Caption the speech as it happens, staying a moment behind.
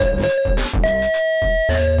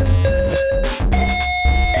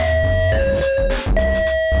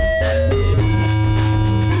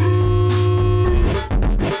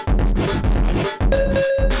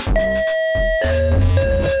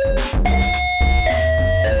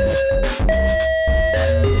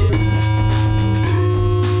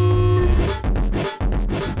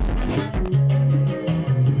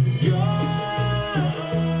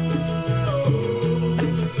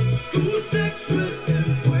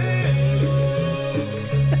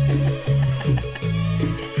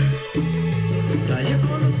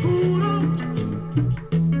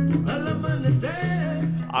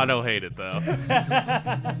I don't hate it though.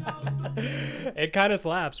 It kind of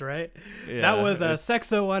slaps, right? Yeah, that was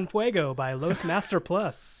Sexo en Fuego by Los Master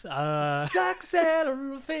Plus. Sexo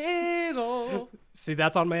en Fuego. See,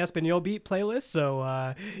 that's on my Espanol Beat playlist,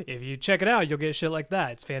 so if you check it out, you'll get shit like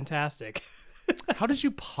that. It's fantastic. How did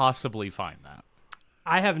you possibly find that?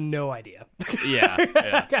 I have no idea. Yeah,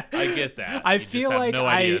 I get that. I feel like no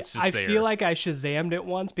idea. It's just there. feel like I Shazammed it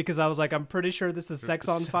once because I was like, I'm pretty sure this is Sex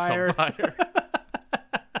on Fire.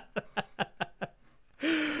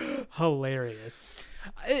 Hilarious.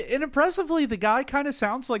 And impressively, the guy kind of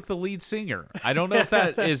sounds like the lead singer. I don't know if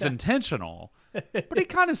that is intentional, but he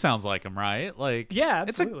kind of sounds like him, right? Like, yeah,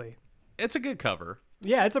 absolutely. It's a good cover.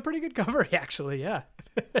 Yeah, it's a pretty good cover, actually. Yeah,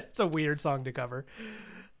 it's a weird song to cover.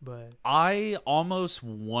 But I almost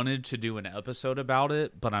wanted to do an episode about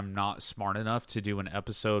it, but I'm not smart enough to do an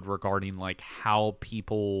episode regarding like how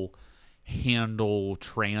people handle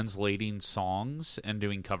translating songs and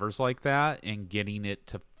doing covers like that and getting it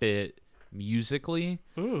to fit musically.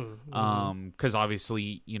 Because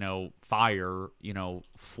obviously, fire,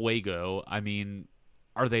 fuego. I mean,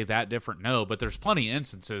 are they that different? No, but there's plenty of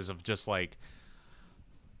instances of just like,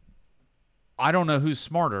 I don't know who's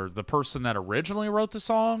smarter, the person that originally wrote the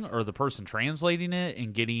song or the person translating it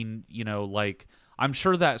and getting, like, I'm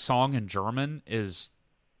sure that song in German is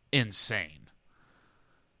insane.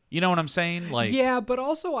 You know what I'm saying? Like, yeah, but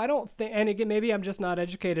also I don't think, and again, maybe I'm just not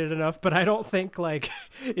educated enough, but I don't think, like,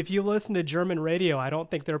 if you listen to German radio, I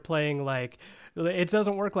don't think they're playing, like, it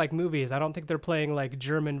doesn't work like movies. I don't think they're playing, like,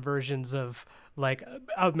 German versions of, like,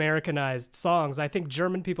 Americanized songs. I think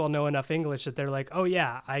German people know enough English that they're like, oh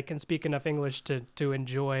yeah, I can speak enough English to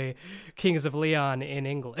enjoy Kings of Leon in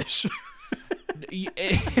English.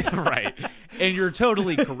 Right. And you're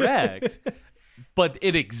totally correct. But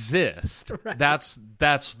it exists. Right. That's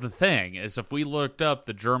the thing, is if we looked up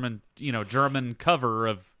the German cover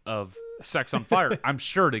of Sex on Fire, I'm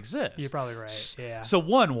sure it exists. You're probably right. Yeah. So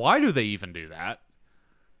one, why do they even do that?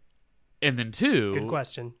 And then two, good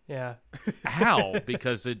question. Yeah. How?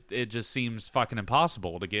 Because it just seems fucking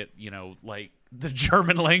impossible to get, like the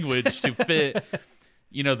German language to fit,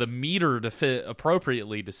 the meter to fit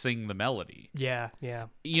appropriately to sing the melody. Yeah, yeah.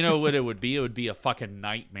 You know what it would be? It would be a fucking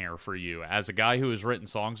nightmare for you as a guy who has written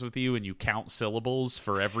songs with you and you count syllables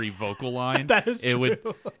for every vocal line. That is true.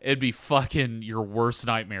 It'd be fucking your worst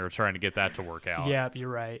nightmare trying to get that to work out. Yeah, you're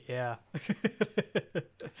right. Yeah.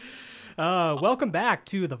 Welcome back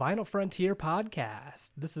to the Vinyl Frontier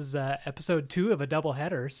podcast. This is episode 2 of a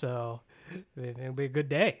doubleheader, so it'll be a good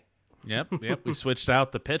day. Yep. We switched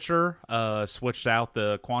out the pitcher, switched out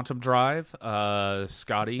the quantum drive.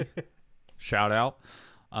 Scotty, shout out.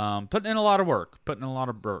 Putting in a lot of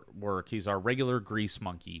work. He's our regular grease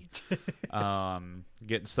monkey.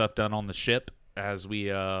 Getting stuff done on the ship as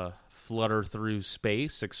we flutter through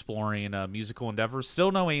space, exploring musical endeavors.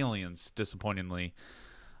 Still no aliens, disappointingly.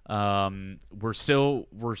 We're still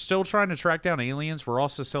trying to track down aliens. We're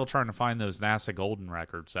also still trying to find those NASA golden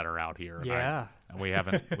records that are out here. Yeah. And we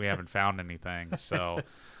haven't found anything. So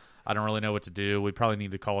I don't really know what to do. We probably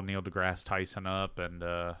need to call Neil deGrasse Tyson up and,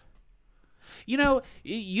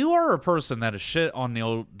 you are a person that is shit on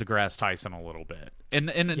Neil deGrasse Tyson a little bit,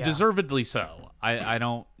 and yeah. Deservedly so. I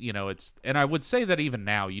don't, and I would say that even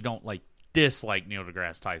now you don't like dislike Neil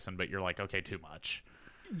deGrasse Tyson, but you're like, okay, too much.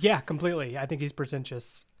 Yeah, completely. I think he's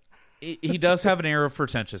pretentious. He does have an air of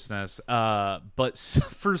pretentiousness, but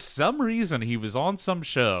for some reason he was on some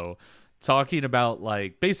show talking about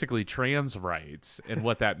like basically trans rights and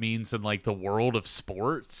what that means in like the world of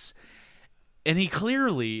sports. And he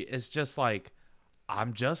clearly is just like,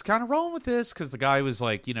 I'm just kind of rolling with this because the guy was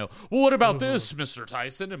like, well, what about this, Mr.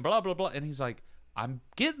 Tyson, and blah, blah, blah. And he's like, I'm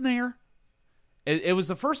getting there. It was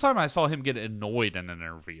the first time I saw him get annoyed in an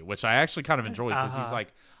interview, which I actually kind of enjoyed because he's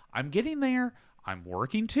like, I'm getting there. I'm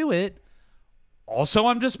working to it. Also,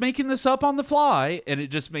 I'm just making this up on the fly. And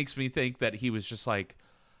it just makes me think that he was just like,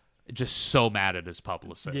 just so mad at his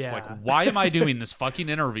publicist. Yeah. Like, why am I doing this fucking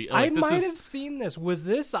interview? Like, I might have seen this. Was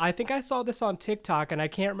this, I think I saw this on TikTok and I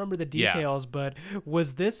can't remember the details, but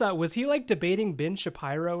was this, was he like debating Ben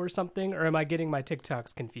Shapiro or something? Or am I getting my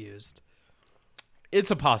TikToks confused? It's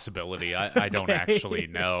a possibility. I don't actually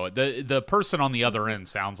know. The person on the other end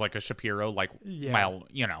sounds like a Shapiro. Like, well,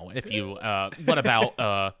 if you, what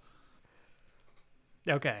about,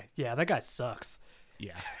 Okay. Yeah, that guy sucks.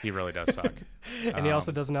 Yeah, he really does suck. And he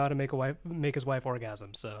also doesn't know how to make his wife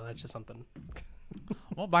orgasm, so that's just something.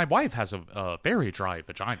 Well, my wife has a very dry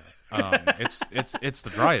vagina. It's the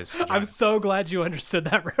driest vagina. I'm so glad you understood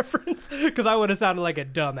that reference, because I would have sounded like a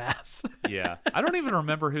dumbass. Yeah. I don't even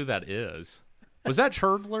remember who that is. Was that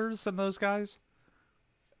Churdlers and those guys?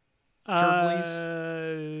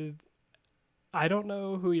 Chirblies? I don't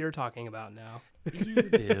know who you're talking about now. You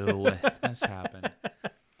do. That's happened.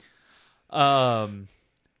 I'm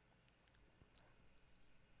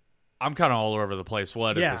kind of all over the place. We'll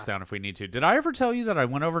edit this down if we need to. Did I ever tell you that I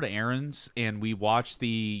went over to Aaron's and we watched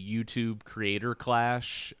the YouTube Creator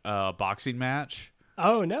Clash boxing match?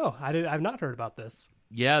 Oh, no. I've not heard about this.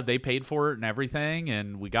 Yeah, they paid for it and everything,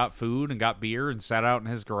 and we got food and got beer and sat out in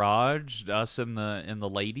his garage, us and the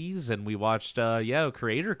ladies, and we watched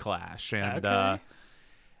Creator Clash. And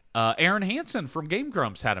Aaron Hansen from Game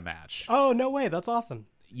Grumps had a match. Oh, no way. That's awesome.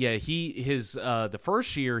 Yeah, the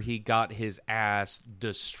first year he got his ass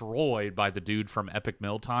destroyed by the dude from Epic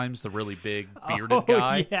Mill Times, the really big bearded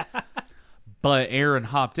guy. Yeah. But Aaron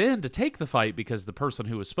hopped in to take the fight because the person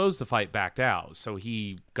who was supposed to fight backed out. So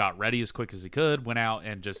he got ready as quick as he could, went out,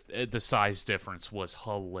 and just the size difference was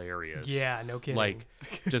hilarious. Yeah, no kidding. Like,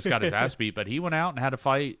 just got his ass beat. But he went out and had a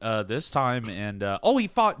fight this time. And, he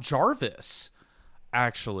fought Jarvis.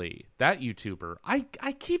 Actually, that YouTuber. I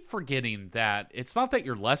keep forgetting that it's not that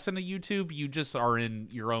you're less into YouTube, you just are in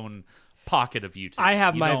your own pocket of YouTube. I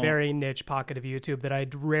have my very niche pocket of YouTube that I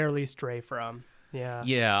rarely stray from. Yeah.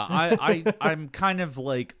 Yeah, I'm kind of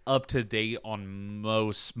like up to date on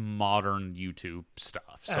most modern YouTube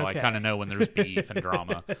stuff, so I kind of know when there's beef and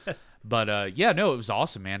drama. But it was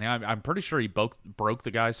awesome, man. I'm pretty sure he broke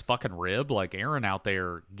the guy's fucking rib. Like Aaron out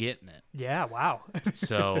there getting it. Yeah. Wow.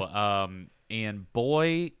 So and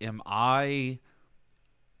boy, am I.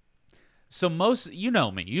 So you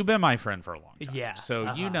know me. You've been my friend for a long time. Yeah.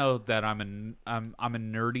 So you know that I'm a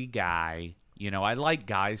nerdy guy. You know, I like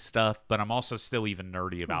guy stuff, but I'm also still even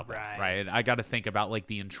nerdy about that, right? I got to think about like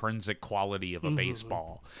the intrinsic quality of a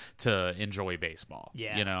baseball to enjoy baseball.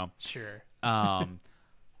 Yeah. You know. Sure. I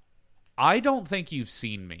don't think you've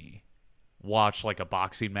seen me watch like a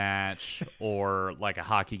boxing match or like a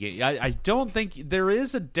hockey game. I don't think there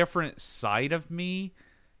is a different side of me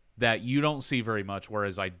that you don't see very much,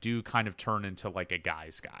 whereas I do kind of turn into like a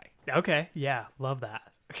guy's guy. Okay. Yeah. Love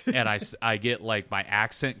that. And I get like my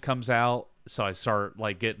accent comes out, so I start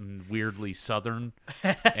like getting weirdly Southern,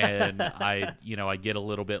 and I get a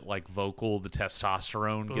little bit like vocal. The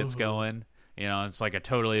testosterone gets going. You know, it's like a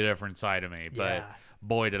totally different side of me. But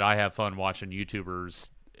boy, did I have fun watching YouTubers.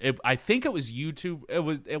 I think it was YouTube.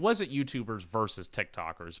 It wasn't YouTubers versus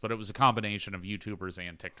TikTokers, but it was a combination of YouTubers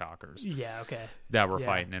and TikTokers. Yeah, okay. That were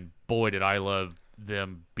fighting, and boy, did I love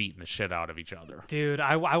them beating the shit out of each other. Dude,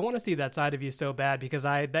 I want to see that side of you so bad because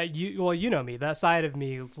you know me, that side of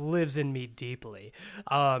me lives in me deeply.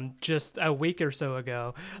 Just a week or so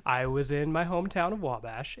ago, I was in my hometown of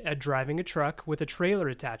Wabash driving a truck with a trailer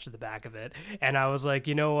attached to the back of it, and I was like,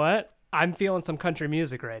 you know what? I'm feeling some country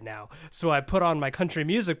music right now. So I put on my country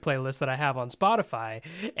music playlist that I have on Spotify,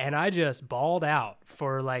 and I just bawled out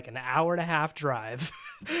for like an hour and a half drive.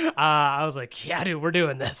 I was like, yeah, dude, we're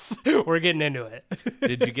doing this. We're getting into it.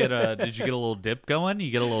 Did you get a little dip going?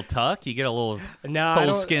 You get a little tuck? You get a little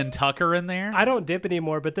full skin tucker in there? I don't dip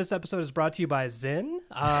anymore, but this episode is brought to you by Zen.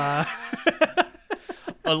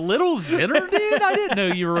 A little Zinner, dude? I didn't know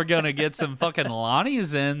you were going to get some fucking Lonnie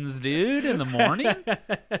Zins, dude, in the morning.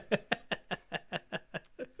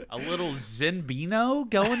 A little Zenbino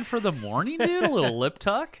going for the morning, dude? A little lip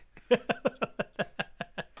tuck?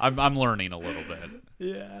 I'm learning a little bit.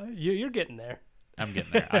 Yeah, you're getting there. I'm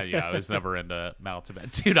getting there. I was never into mountain.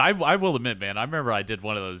 Dude, I will admit, man, I remember I did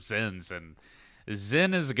one of those Zins, and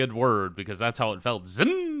Zen is a good word because that's how it felt.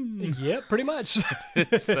 Zen! Yeah, pretty much.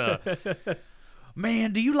 It's,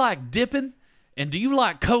 man, do you like dipping? And do you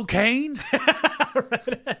like cocaine?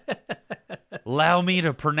 Allow me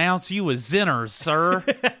to pronounce you a Zenner, sir.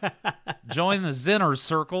 Join the Zenner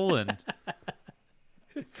circle and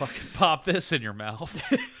fucking pop this in your mouth.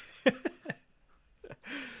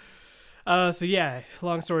 So yeah,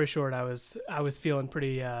 long story short, I was feeling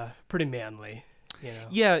pretty manly, you know.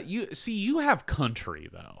 Yeah, you have country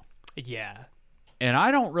though. Yeah. And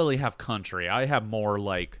I don't really have country. I have more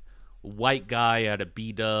like white guy at a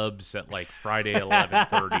B-dubs at like Friday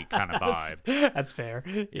 11:30 kind of vibe. That's fair.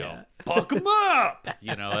 You Yeah. know, fuck him up.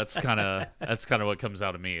 You know, that's kind of what comes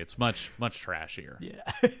out of me. It's much trashier. Yeah.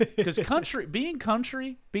 Because being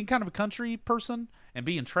kind of a country person and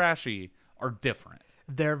being trashy are different.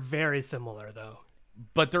 They're very similar though.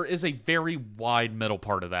 But there is a very wide middle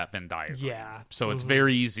part of that Venn diagram. Yeah. So it's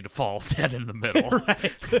very easy to fall dead in the middle.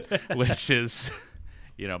 Right. Which is,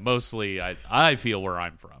 you know, mostly I feel where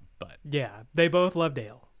I'm from. But yeah, they both love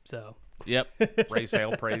Dale. So Yep. Raise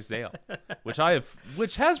hail, praise Dale. Which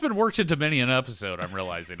has been worked into many an episode, I'm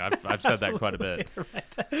realizing. I've said that quite a bit.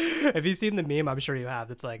 Right. Have you seen the meme? I'm sure you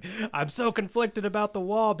have. It's like, I'm so conflicted about the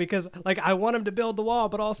wall because, like, I want him to build the wall,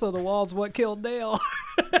 but also the wall's what killed Dale.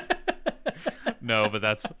 No, but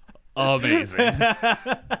that's amazing.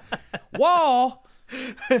 Wall!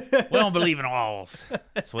 We don't believe in walls.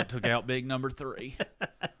 That's what took out big number 3.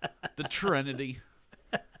 The Trinity.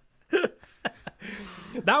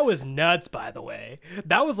 That was nuts, by the way.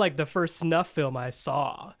 That was like the first snuff film I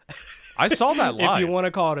saw. I saw that live. If you want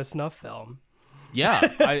to call it a snuff film.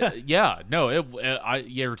 Yeah, no,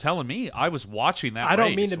 you're telling me I was watching that. I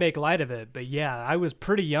don't mean to make light of it, but yeah, I was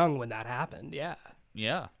pretty young when that happened.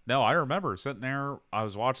 Yeah. No, I remember sitting there. I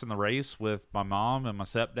was watching the race with my mom and my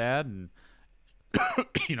stepdad, and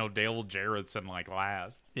Dale Jarrett's in like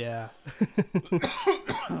last. Yeah.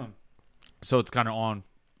 So it's kind of on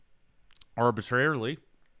arbitrarily,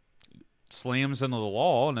 slams into the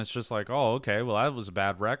wall, and it's just like, oh, okay, well, that was a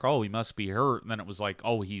bad wreck. Oh, he must be hurt. And then it was like,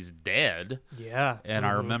 oh, he's dead. Yeah. And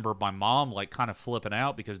I remember my mom like kind of flipping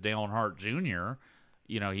out because Dale Earnhardt Jr.,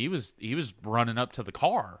 he was running up to the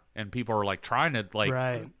car, and people are like trying to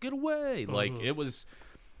like get away. Like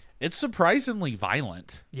it's surprisingly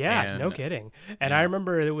violent. Yeah, no kidding. And I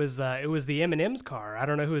remember it was the M&M's car. I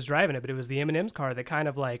don't know who was driving it, but it was the M&M's car that kind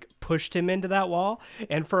of like pushed him into that wall.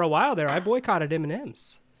 And for a while there, I boycotted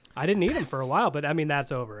M&M's. I didn't eat them for a while, but I mean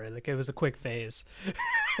that's over. Like it was a quick phase.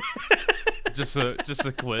 just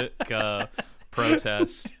a quick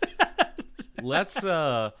protest. Let's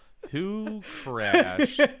who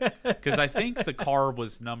crashed? Because I think the car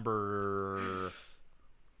was number.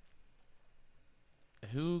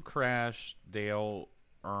 Who crashed Dale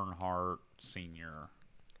Earnhardt Sr.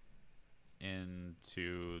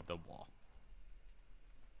 into the wall?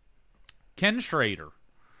 Ken Schrader.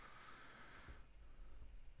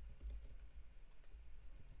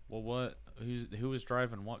 Well, what? Who was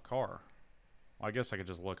driving what car? Well, I guess I could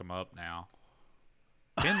just look him up now.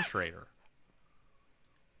 Ken Schrader.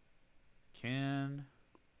 Ken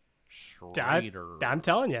Schrader. I'm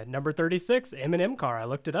telling you, number 36, M&M car. I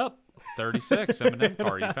looked it up. 36, M&M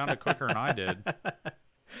car. You found it quicker than I did.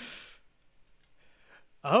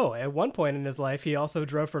 Oh, at one point in his life, he also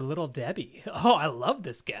drove for Little Debbie. Oh, I love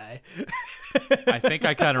this guy. I think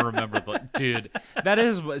I kind of remember. Dude, that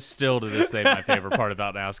is still to this day my favorite part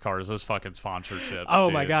about NASCAR is those fucking sponsorships. Oh,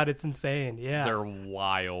 dude. My God, it's insane. Yeah. They're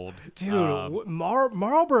wild. Dude,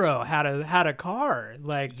 Marlboro had a car.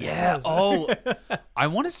 Like, yeah. I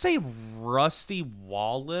want to say Rusty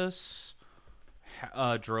Wallace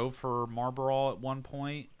drove for Marlboro at one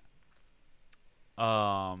point.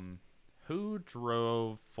 Who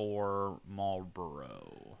drove for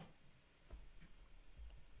Marlboro?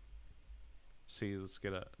 See, let's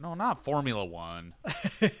get no, not Formula One.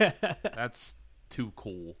 That's too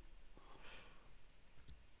cool.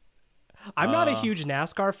 I'm not a huge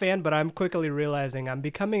NASCAR fan, but I'm quickly realizing I'm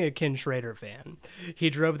becoming a Ken Schrader fan.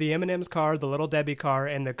 He drove the M&M's car, the Little Debbie car,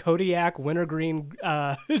 and the Kodiak wintergreen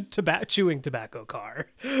chewing tobacco car.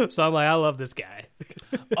 So I'm like, I love this guy.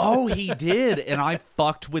 Oh, he did, and I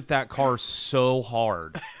fucked with that car so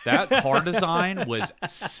hard. That car design was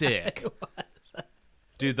sick. It was.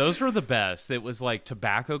 Dude, those were the best. It was like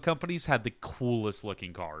tobacco companies had the coolest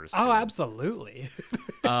looking cars. Oh, absolutely.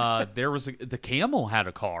 There was the Camel had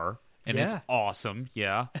a car. And it's awesome.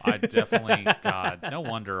 Yeah, I definitely, God, no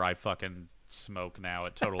wonder I fucking smoke now.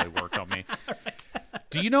 It totally worked on me. Right.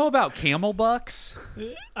 Do you know about Camel Bucks?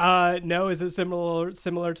 No, is it similar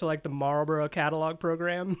to like the Marlboro catalog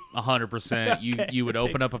program? 100%. You would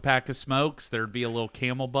open up a pack of smokes. There'd be a little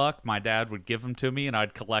Camel Buck. My dad would give them to me, and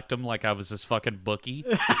I'd collect them like I was this fucking bookie.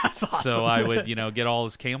 That's awesome. So I would, get all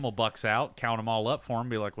his Camel Bucks out, count them all up for him,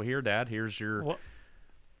 be like, well, here, Dad, here's your... Well,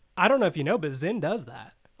 I don't know if you know, but Zyn does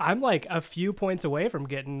that. I'm like a few points away from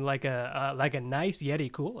getting like a nice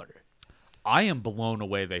Yeti cooler. I am blown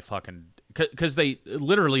away. They fucking because they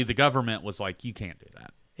literally the government was like, you can't do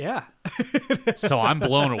that. Yeah. So I'm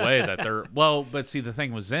blown away that they're but see the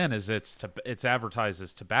thing with Zen is it's advertised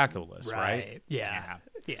as tobacco-less, right? Yeah.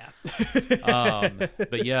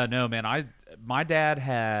 But yeah, no, man, my dad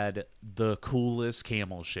had the coolest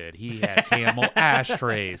Camel shit. He had Camel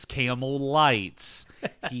ashtrays, Camel lights.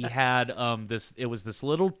 He had it was this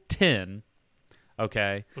little tin,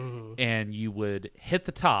 okay, and you would hit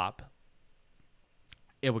the top.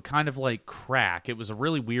 It would kind of like crack. It was a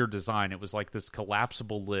really weird design. It was like this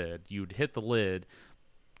collapsible lid. You'd hit the lid,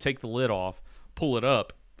 take the lid off, pull it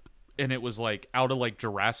up, and it was like out of like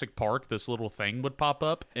Jurassic Park, this little thing would pop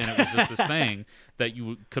up, and it was just this thing that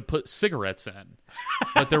you could put cigarettes in.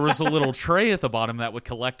 But there was a little tray at the bottom that would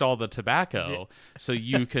collect all the tobacco, so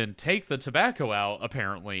you can take the tobacco out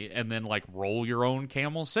apparently, and then like roll your own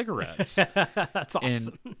Camel cigarettes. That's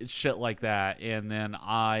awesome. And shit like that. And then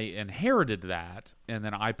I inherited that, and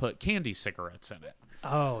then I put candy cigarettes in it.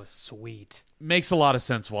 Oh, sweet. Makes a lot of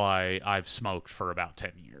sense why I've smoked for about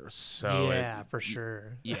 10 years. So yeah, for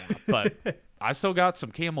sure. Yeah, but I still got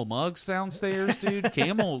some Camel mugs downstairs, dude.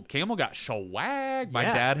 Camel got swag. My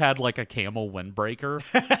dad had like a Camel windbreaker.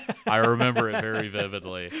 I remember it very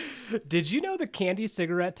vividly. Did you know the candy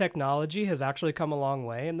cigarette technology has actually come a long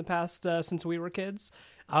way in the past since we were kids?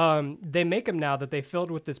 They make them now that they filled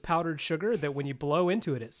with this powdered sugar that when you blow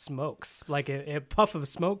into it, it smokes. Like a puff of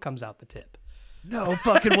smoke comes out the tip. No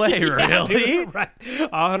fucking way, really? Dude, right,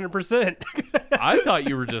 100%. I thought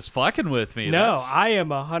you were just fucking with me. No, I am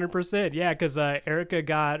 100%. Yeah, because Erica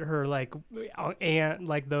got her like aunt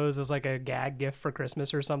like those as like a gag gift for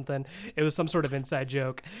Christmas or something. It was some sort of inside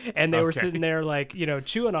joke, and they were sitting there like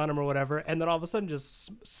chewing on them or whatever, and then all of a sudden just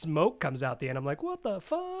smoke comes out the end. I'm like, what the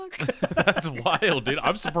fuck? That's wild, dude.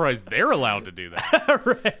 I'm surprised they're allowed to do that.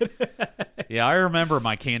 Right. Yeah, I remember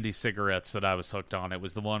my candy cigarettes that I was hooked on. It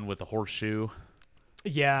was the one with the horseshoe.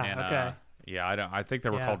 Yeah. And, okay. Yeah, I think they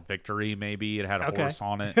were called Victory. Maybe it had a horse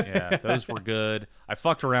on it. Yeah, those were good. I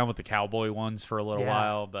fucked around with the cowboy ones for a little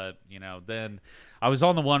while, but then I was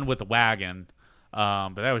on the one with the wagon.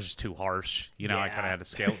 But that was just too harsh. I kind of had to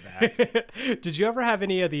scale it back. Did you ever have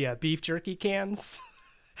any of the beef jerky cans?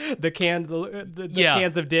 The cans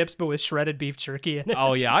of dips, but with shredded beef jerky in it.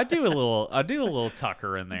 Oh yeah, I do a little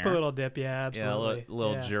tucker in there. Put a little dip, yeah, absolutely. Yeah, a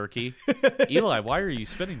little jerky. Eli, why are you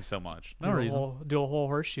spinning so much? No reason. Do a whole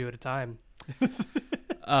horseshoe at a time. Kids.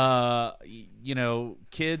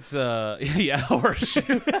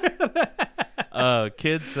 Horseshoe.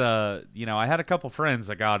 Kids. I had a couple friends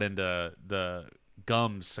that got into the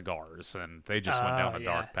gum cigars, and they just went down a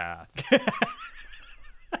dark path.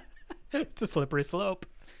 It's a slippery slope.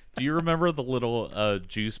 Do you remember the little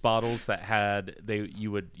juice bottles that had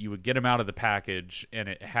you would get them out of the package, and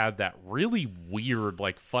it had that really weird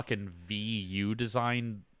like fucking VU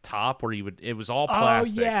design top where it was all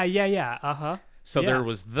plastic. Oh yeah. Uh-huh. So there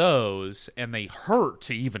was those, and they hurt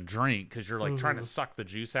to even drink because you're like trying to suck the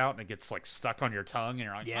juice out, and it gets like stuck on your tongue, and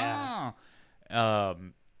you're like,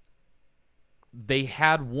 they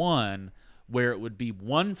had one where it would be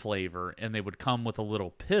one flavor, and they would come with a little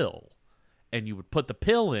pill. And you would put the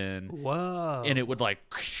pill in, whoa, and it would like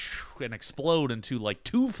and explode into like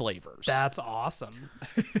two flavors. That's awesome.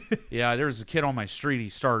 Yeah, there was a kid on my street. He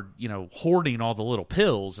started, hoarding all the little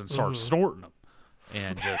pills and started snorting them,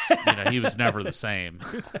 and just, he was never the same.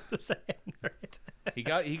 He was never the same. Right.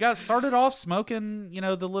 He got started off smoking,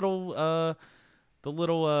 the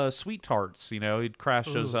little sweet tarts. He'd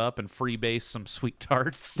crash those up and freebase some sweet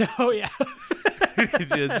tarts. Oh yeah.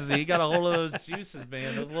 He got a hold of those juices,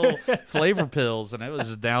 man. Those little flavor pills, and it was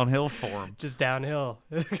just downhill for him. Just downhill.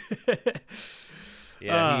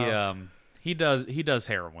 Yeah, he does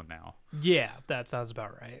heroin now. Yeah, that sounds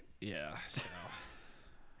about right. Yeah. So.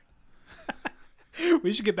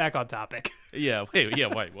 We should get back on topic. Yeah.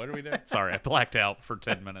 Wait. What are we doing? Sorry, I blacked out for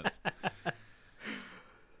 10 minutes.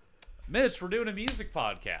 Mitch, we're doing a music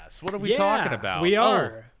podcast. What are we talking about? We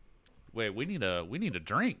are. Wait, we need a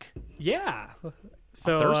drink. Yeah.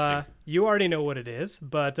 So you already know what it is,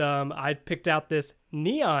 but I picked out this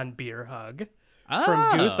neon beer hug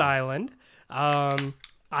from Goose Island. I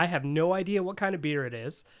have no idea what kind of beer it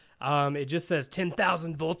is. It just says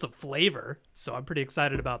 10,000 volts of flavor, so I'm pretty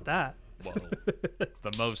excited about that. Whoa.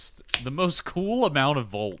 The most cool amount of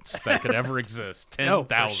volts that could ever exist. 10,000. Oh,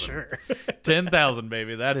 for sure. 10,000,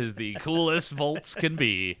 baby. That is the coolest volts can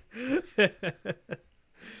be.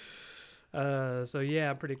 So yeah,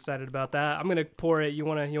 I'm pretty excited about that. I'm gonna pour it. You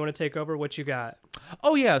wanna take over? What you got?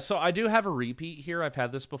 Oh yeah, so I do have a repeat here. I've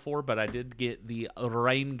had this before, but I did get the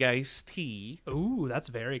Rheingeist tea. Ooh, that's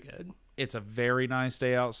very good. It's a very nice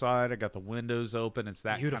day outside. I got the windows open. It's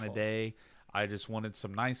that Beautiful. kind of day. I just wanted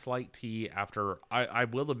some nice light tea after. I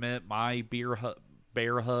will admit my bear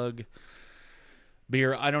hug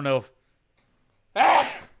beer. I don't know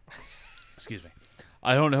if. Excuse me.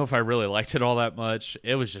 I don't know if I really liked it all that much.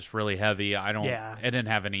 It was just really heavy. It didn't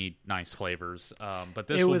have any nice flavors. But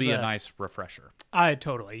this will be a nice refresher.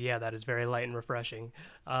 That is very light and refreshing.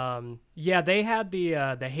 They had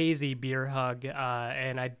the hazy beer hug,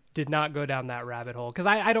 and I did not go down that rabbit hole because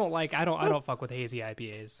I don't fuck with hazy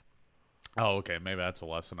IPAs. Oh, okay. Maybe that's a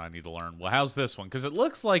lesson I need to learn. Well, how's this one? Because it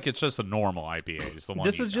looks like it's just a normal IPA.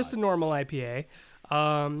 This is just a normal IPA.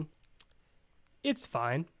 It's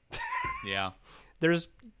fine. Yeah. There's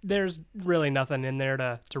really nothing in there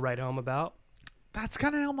to write home about. That's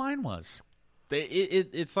kind of how mine was.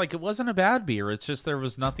 It's like it wasn't a bad beer. It's just there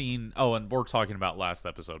was nothing. Oh, and we're talking about last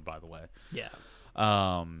episode, by the way. Yeah.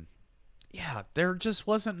 Yeah, there just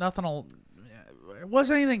wasn't nothing. It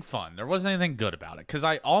wasn't anything fun. There wasn't anything good about it. Because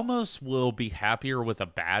I almost will be happier with a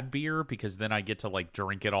bad beer because then I get to like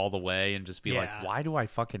drink it all the way and just be like, why do I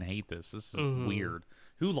fucking hate this? This is weird.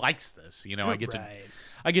 Who likes this? You know, I get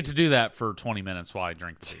to do that for 20 minutes while I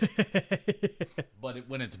drink the beer. But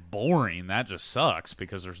when it's boring, that just sucks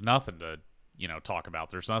because there's nothing to, talk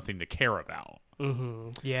about. There's nothing to care about. Mm-hmm.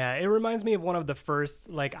 Yeah, it reminds me of one of the first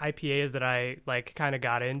like IPAs that I like kind of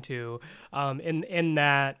got into. In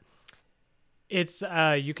that it's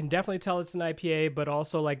you can definitely tell it's an IPA, but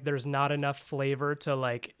also like there's not enough flavor to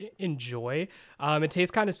like enjoy. It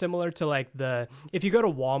tastes kind of similar to like if you go to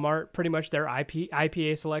Walmart, pretty much their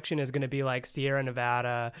IPA selection is going to be like Sierra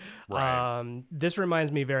Nevada. Right. This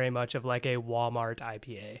reminds me very much of like a Walmart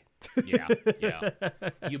IPA. Yeah.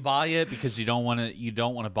 You buy it because you don't want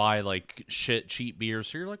to buy like cheap beers.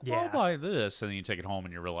 So you're like, well, I'll buy this, and then you take it home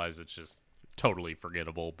and you realize it's just totally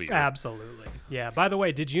forgettable beer. Absolutely. Yeah. By the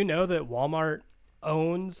way, did you know that Walmart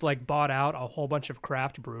bought out a whole bunch of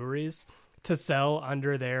craft breweries to sell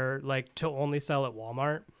under their to only sell at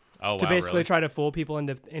Walmart? Oh, to wow, basically really? try to fool people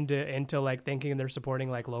into like thinking they're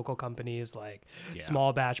supporting like local companies, like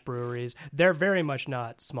small batch breweries. They're very much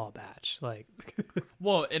not small batch. Like,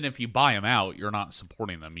 well, and if you buy them out, you're not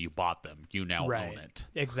supporting them. You bought them. You now own it.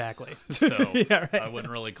 Exactly. So Yeah, right. I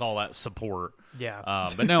wouldn't really call that support. Yeah.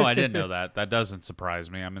 But no, I didn't know that. That doesn't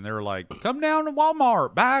surprise me. I mean, they were like, come down to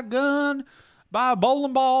Walmart, buy a gun, buy a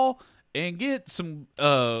bowling ball, and get some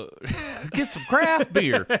craft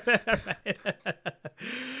beer.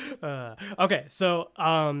 Okay, so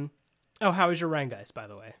how was your Rheingeist, by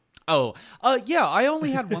the way? Oh, yeah, I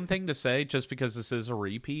only had one thing to say just because this is a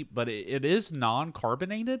repeat, but it is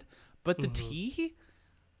non-carbonated, but the tea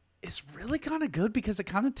is really kind of good because it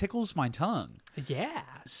kind of tickles my tongue. Yeah.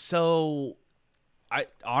 So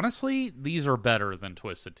honestly, these are better than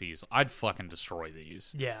Twisted Teas. I'd fucking destroy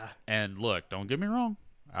these. Yeah. And look, don't get me wrong.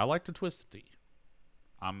 I like the Twisted Tea.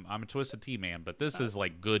 I'm a Twisted Tea man, but this is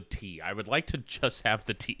like good tea. I would like to just have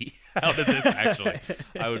the tea out of this, actually.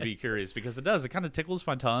 I would be curious because it does. It kind of tickles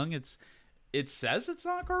my tongue. It says it's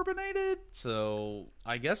not carbonated, so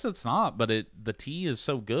I guess it's not, but the tea is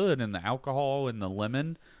so good, and the alcohol and the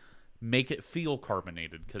lemon make it feel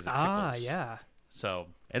carbonated because it tickles. Ah, yeah. So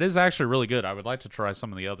it is actually really good. I would like to try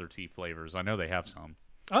some of the other tea flavors. I know they have some.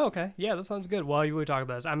 Oh, okay. Yeah, that sounds good. While you were talking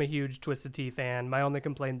about this, I'm a huge Twisted Tea fan. My only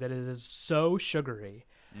complaint that it is so sugary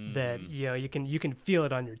that you can feel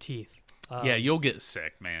it on your teeth. Yeah, you'll get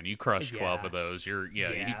sick, man. You crush 12 of those. You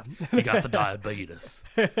got the diabetes.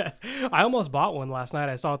 I almost bought one last night.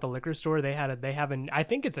 I saw at the liquor store they have I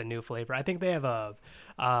think it's a new flavor. I think they have a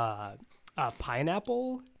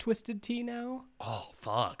pineapple Twisted Tea now. Oh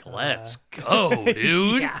fuck, let's go,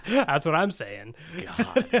 dude. Yeah, that's what I'm saying.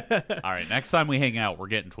 God. All right, next time we hang out, we're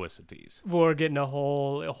getting Twisted Teas. We're getting a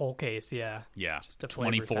whole case, yeah. Yeah, just a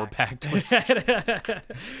 24-pack Twisted.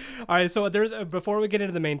 All right, so before we get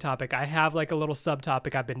into the main topic, I have like a little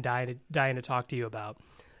subtopic I've been dying to talk to you about,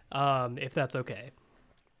 if that's okay.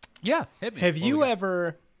 Yeah, hit me. Have you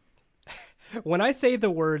ever, when I say the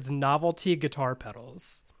words novelty guitar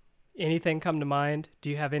pedals, anything come to mind? Do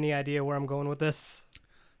you have any idea where I'm going with this?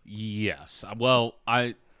 Yes. Well,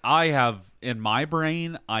 I have in my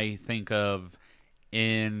brain, I think of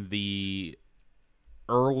in the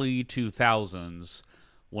early 2000s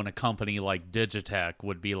when a company like Digitech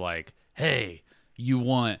would be like, "Hey, you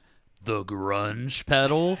want the grunge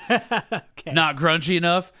pedal? Okay. Not grungy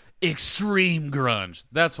enough? Extreme grunge."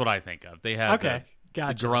 That's what I think of. They have the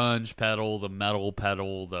grunge pedal, the metal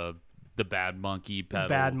pedal, the Bad Monkey pedal.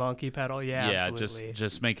 Bad Monkey pedal, yeah, absolutely.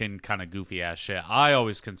 just making kind of goofy ass shit. I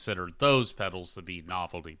always considered those pedals to be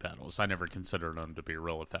novelty pedals. I never considered them to be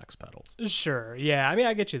real effects pedals. Sure, yeah. I mean,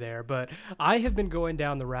 I get you there, but I have been going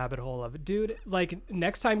down the rabbit hole of, dude, like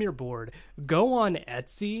next time you're bored, go on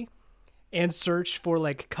Etsy and search for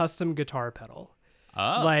like custom guitar pedal.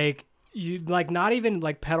 Oh. Like you not even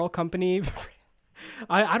like pedal company.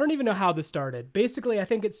 I don't even know how this started. Basically, I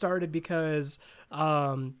think it started because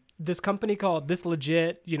this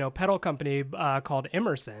legit, pedal company called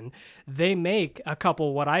Emerson, they make a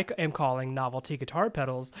couple what I am calling novelty guitar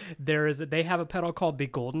pedals. They have a pedal called the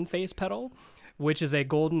Golden Face pedal, which is a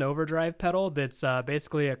golden overdrive pedal that's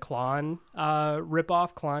basically a Klon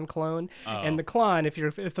ripoff, Klon clone. And the Klon, if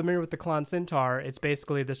you're familiar with the Klon Centaur, it's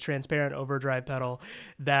basically this transparent overdrive pedal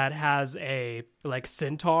that has a like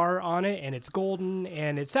centaur on it, and it's golden,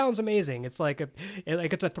 and it sounds amazing. It's like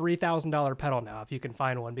it's a $3,000 pedal now if you can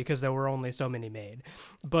find one, because there were only so many made.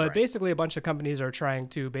 But basically a bunch of companies are trying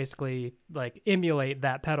to basically like emulate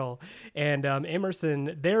that pedal, and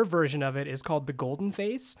Emerson, their version of it is called the Golden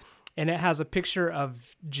Face, and it has a picture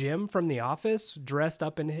of Jim from The Office dressed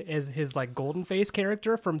up in as his like Golden Face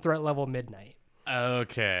character from Threat Level Midnight.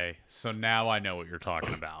 Okay, so now I know what you're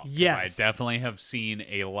talking about. Yes. I definitely have seen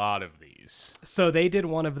a lot of these. So they did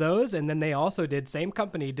one of those, and then they also did, same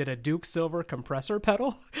company did a Duke Silver compressor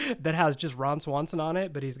pedal that has just Ron Swanson on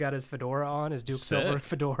it, but he's got his fedora on, his Duke Silver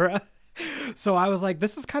fedora. So I was like,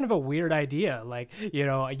 this is kind of a weird idea. Like, you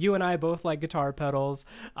know, you and I both like guitar pedals.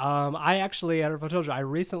 I actually, I don't know if I told you, I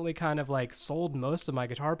recently kind of like sold most of my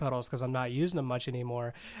guitar pedals because I'm not using them much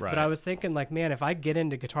anymore. Right. But I was thinking like, man, if I get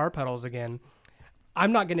into guitar pedals again,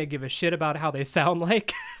 I'm not going to give a shit about how they sound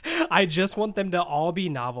like. I just want them to all be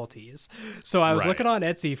novelties. So I was looking on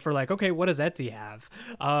Etsy for like, okay, what does Etsy have?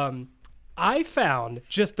 I found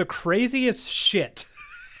just the craziest shit.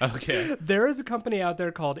 Okay. There is a company out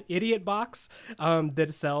there called Idiot Box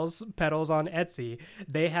that sells pedals on Etsy.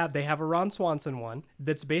 They have a Ron Swanson one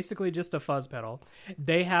that's basically just a fuzz pedal.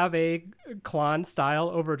 They have a Klon style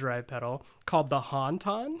overdrive pedal called the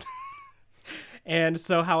Haunton. And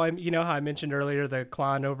so how I mentioned earlier, the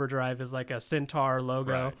Klon overdrive is like a centaur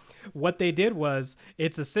logo. Right. What they did was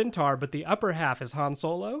it's a centaur, but the upper half is Han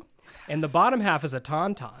Solo and the bottom half is a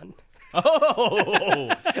tauntaun.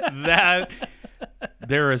 Oh, that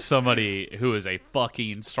there is somebody who is a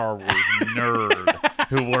fucking Star Wars nerd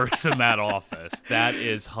who works in that office. That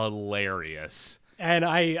is hilarious. And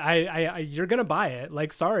I you're gonna buy it.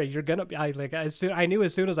 Like, sorry, you're gonna. I knew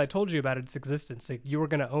as soon as I told you about its existence, like, you were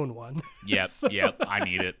gonna own one. Yep, yep. I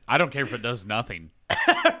need it. I don't care if it does nothing.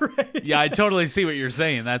 Right. Yeah, I totally see what you're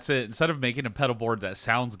saying. That's it. Instead of making a pedal board that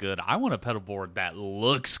sounds good, I want a pedal board that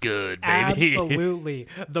looks good, baby. Absolutely.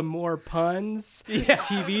 The more puns,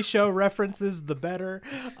 TV show references, the better.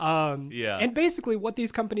 Yeah. And basically what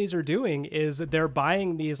these companies are doing is they're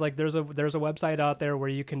buying these, like there's a website out there where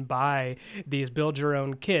you can buy these build your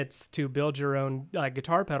own kits to build your own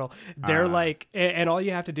guitar pedal. They're and all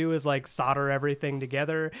you have to do is like solder everything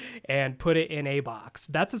together and put it in a box.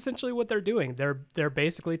 That's essentially what they're doing. They're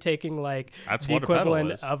basically taking like the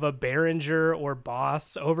equivalent of a Behringer or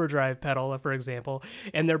Boss overdrive pedal, for example,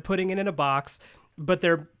 and they're putting it in a box, but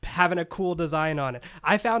they're having a cool design on it.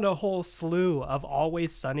 I found a whole slew of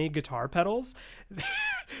Always Sunny guitar pedals.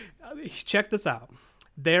 Check this out.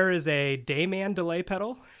 There is a Dayman delay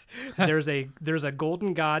pedal. There's a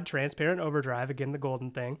Golden God transparent overdrive, again the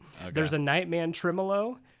golden thing. Okay. There's a Nightman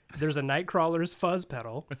tremolo. There's a Nightcrawler's fuzz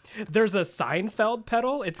pedal. There's a Seinfeld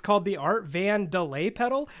pedal. It's called the Art Van delay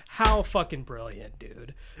pedal. How fucking brilliant,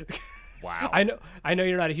 dude. Wow. I know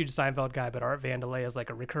you're not a huge Seinfeld guy, but Art Van delay is like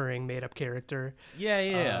a recurring made up character.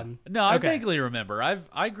 Yeah. No, I vaguely remember.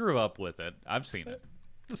 I grew up with it. I've seen it.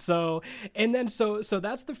 So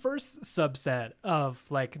that's the first subset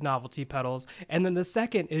of like novelty pedals, and then the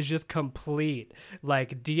second is just complete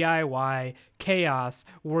like DIY chaos.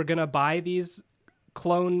 We're gonna buy these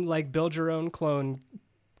clone, like build your own clone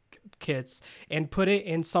kits and put it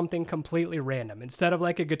in something completely random. Instead of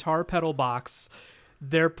like a guitar pedal box,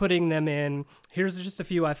 they're putting them in, here's just a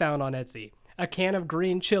few I found on Etsy: a can of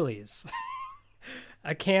green chilies,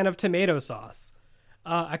 a can of tomato sauce,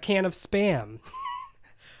 a can of Spam,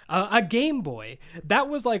 a Game Boy. That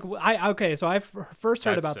was like, so I first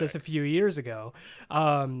heard about this a few years ago.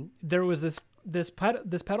 There was this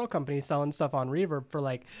pedal company selling stuff on Reverb for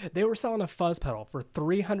like, they were selling a fuzz pedal for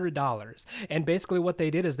 $300, and basically what they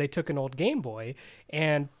did is they took an old Game Boy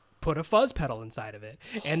and put a fuzz pedal inside of it.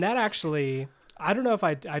 And that actually, I don't know if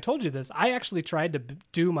I told you this, I actually tried to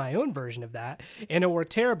do my own version of that, and it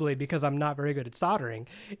worked terribly because I'm not very good at soldering.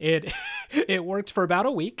 It worked for about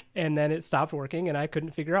a week, and then it stopped working, and I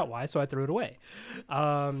couldn't figure out why, so I threw it away.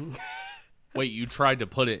 Wait, you tried to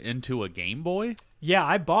put it into a Game Boy? Yeah,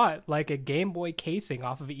 I bought like a Game Boy casing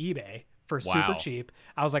off of eBay for super cheap.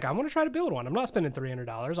 I was like, I want to try to build one. I'm not spending $300.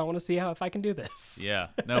 I want to see if I can do this. Yeah,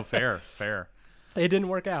 no, fair. It didn't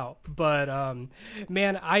work out, but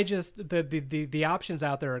man, I just the options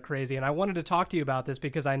out there are crazy, and I wanted to talk to you about this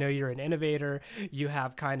because I know you're an innovator. You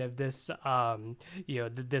have kind of this,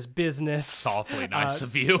 this business. Softly nice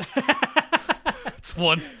of you. It's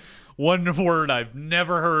one word I've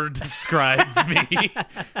never heard describe me.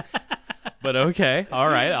 But okay, all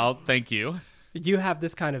right, I'll thank you. You have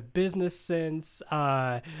this kind of business sense.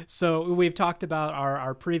 So we've talked about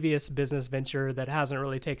our previous business venture that hasn't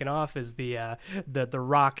really taken off is the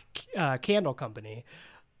rock candle company.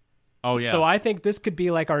 Oh yeah. So I think this could be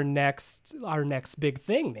like our next big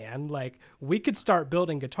thing, man. Like we could start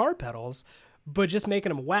building guitar pedals, but just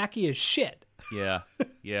making them wacky as shit. Yeah.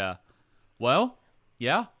 Yeah. Well,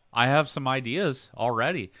 yeah, I have some ideas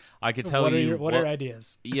already. I could tell you what are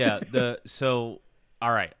ideas? Yeah,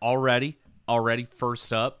 all right, already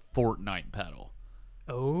first up, Fortnite pedal.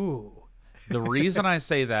 Oh. The reason I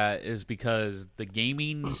say that is because the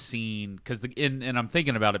gaming scene, and I'm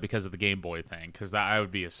thinking about it because of the Game Boy thing, because I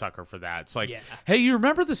would be a sucker for that. It's like, hey, you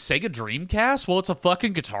remember the Sega Dreamcast? Well, it's a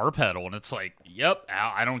fucking guitar pedal, and it's like, yep,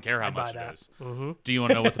 I don't care how much it is. Mm-hmm. Do you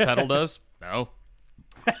want to know what the pedal does? No,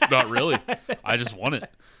 not really. I just want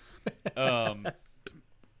it.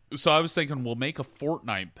 So I was thinking we'll make a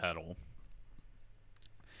Fortnite pedal.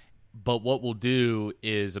 But what we'll do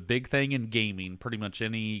is a big thing in gaming, pretty much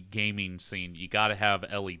any gaming scene, you got to have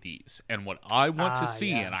LEDs. And what I want to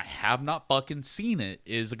see, and I have not fucking seen it,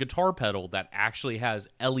 is a guitar pedal that actually has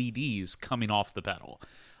LEDs coming off the pedal.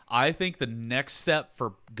 I think the next step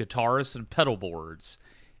for guitarists and pedal boards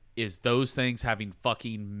is those things having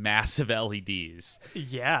fucking massive LEDs.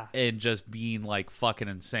 Yeah. And just being like fucking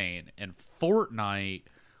insane. And Fortnite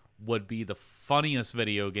would be the funniest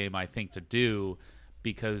video game I think to do.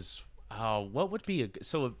 Because what would be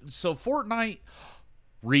so Fortnite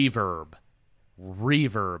reverb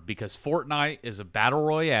because Fortnite is a battle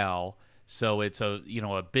royale, so it's a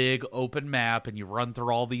big open map and you run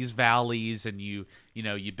through all these valleys and you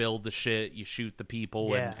build the shit, you shoot the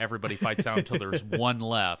people and everybody fights out until there's one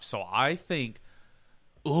left. So I think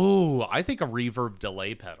a reverb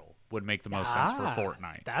delay pedal would make the most sense for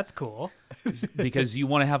Fortnite. That's cool. Because you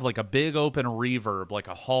want to have like a big open reverb, like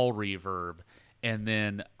a hall reverb. And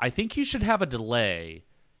then I think you should have a delay,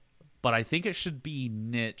 but I think it should be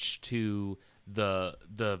niche to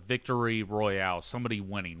the victory royale, somebody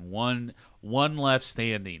winning, one left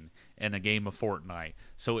standing in a game of Fortnite.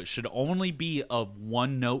 So it should only be a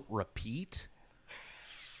one note repeat.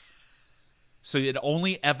 So it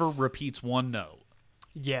only ever repeats one note.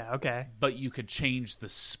 Yeah, okay. But you could change the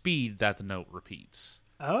speed that the note repeats.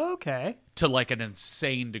 Okay. To like an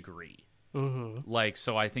insane degree. Mm-hmm. Like,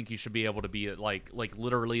 so I think you should be able to be like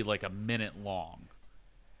literally like a minute long.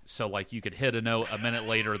 So like you could hit a note, a minute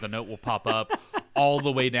later the note will pop up all the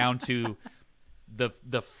way down to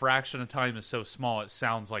the fraction of time is so small it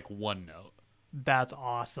sounds like one note. That's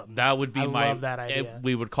awesome. That would be I love that idea.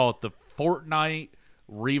 We would call it the Fortnite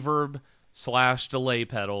reverb / delay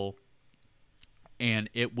pedal, and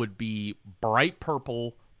it would be bright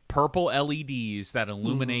purple LEDs that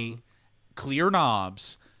illuminate clear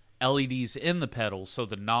knobs. LEDs in the pedal, so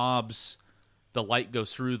the light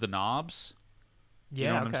goes through the knobs. Yeah,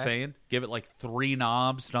 you know what I'm saying? Give it like 3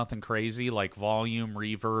 knobs, nothing crazy, like volume,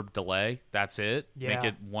 reverb, delay. That's it. Yeah. Make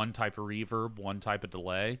it one type of reverb, one type of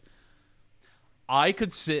delay. I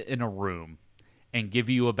could sit in a room and give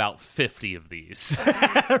you about 50 of these.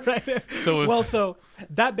 Right. So so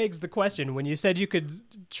that begs the question. When you said you could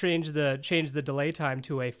change the delay time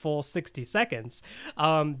to a full 60 seconds,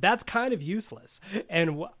 that's kind of useless.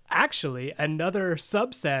 And actually, another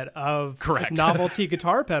subset of novelty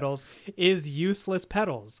guitar pedals is useless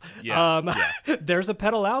pedals. There's a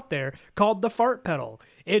pedal out there called the fart pedal.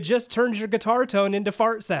 It just turns your guitar tone into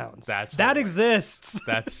fart sounds. That exists.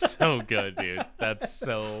 That's so good, dude. That's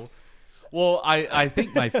so... Well, I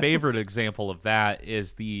think my favorite example of that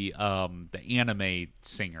is the anime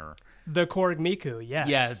singer. The Korg Miku, yes.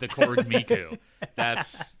 Yeah, the Korg Miku.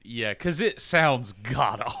 That's, because it sounds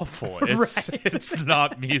god-awful. It's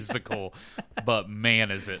not musical, but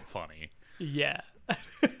man, is it funny. Yeah.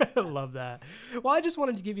 I love that. Well, I just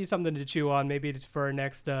wanted to give you something to chew on, maybe for our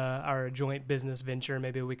next our joint business venture.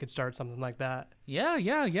 Maybe we could start something like that. Yeah.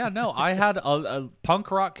 No, I had a punk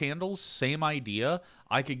rock candles, same idea.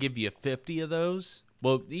 I could give you 50 of those.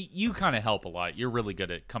 Well, you kind of help a lot. You're really good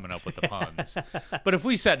at coming up with the puns. But if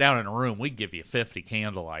we sat down in a room, we'd give you 50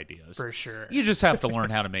 candle ideas. For sure. You just have to learn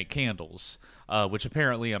how to make candles, which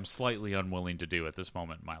apparently I'm slightly unwilling to do at this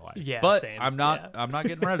moment in my life. Yeah, but same. I'm not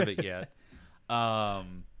getting rid of it yet.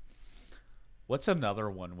 What's another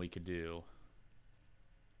one we could do?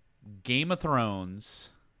 Game of Thrones.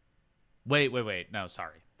 Wait. No,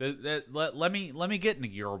 sorry. Let me get into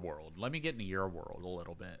your world. Let me get into your world a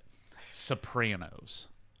little bit. Sopranos.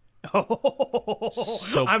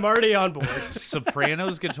 Oh, I'm already on board.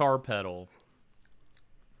 Sopranos guitar pedal.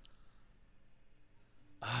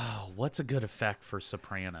 Oh, what's a good effect for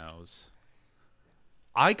Sopranos?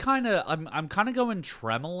 I'm kind of going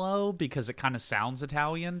tremolo because it kind of sounds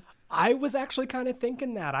Italian. I was actually kind of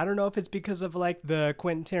thinking that. I don't know if it's because of like the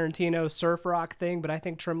Quentin Tarantino surf rock thing, but I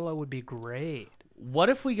think tremolo would be great. What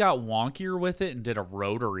if we got wonkier with it and did a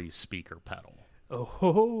rotary speaker pedal?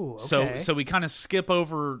 Oh, okay. So we kind of skip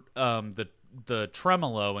over the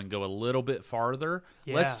tremolo and go a little bit farther.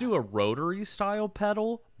 Yeah. Let's do a rotary style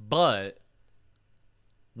pedal, but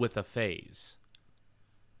with a phase.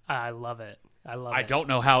 I love it. I don't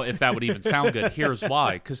know if that would even sound good. Here's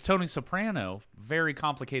why. Because Tony Soprano, very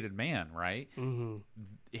complicated man, right? Mm-hmm.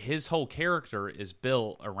 His whole character is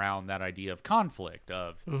built around that idea of conflict,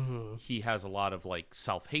 of he has a lot of like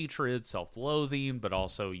self-hatred, self-loathing, but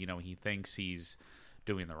also, you know, he thinks he's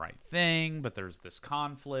doing the right thing, but there's this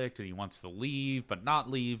conflict and he wants to leave but not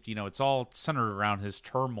leave. You know, it's all centered around his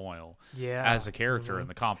turmoil as a character and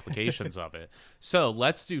the complications of it. So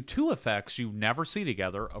let's do two effects you never see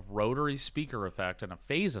together, a rotary speaker effect and a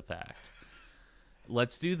phase effect.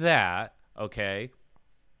 Let's do that. Okay,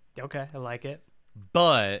 I like it.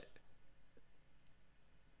 but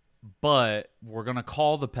we're gonna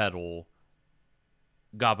call the pedal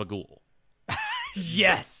Gabagool.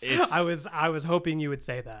 Yes, I was hoping you would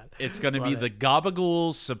say that. It's going to be the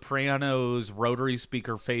Gabagool Sopranos rotary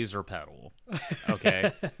speaker phaser pedal.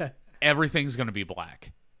 Okay, everything's going to be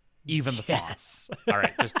black, even the font. All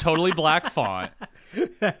right, just totally black font,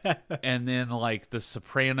 and then like the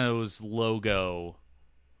Sopranos logo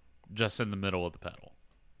just in the middle of the pedal.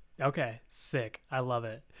 Okay, sick. I love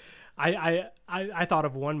it. I thought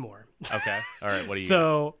of one more. Okay, all right. What do you?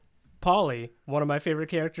 So. Paulie, one of my favorite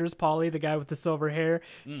characters, Paulie, the guy with the silver hair,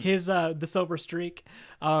 his the silver streak.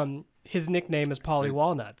 His nickname is Paulie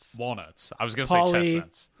Walnuts. Walnuts. I was going to say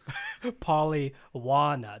chestnuts. Paulie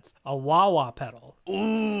Walnuts, a wah-wah pedal.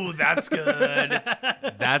 Ooh, that's good.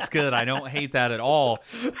 That's good. I don't hate that at all.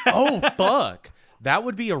 Oh, fuck. That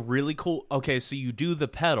would be a really cool. Okay, so you do the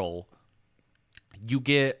pedal. You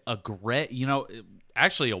get a gray. You know,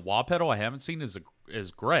 actually, a wah pedal I haven't seen is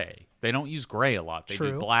gray. They don't use gray a lot. They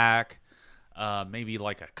do black, maybe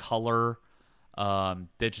like a color.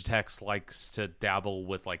 Digitex likes to dabble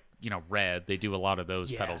with like, you know, red. They do a lot of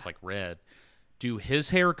those pedals like red. Do his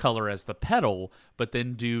hair color as the pedal, but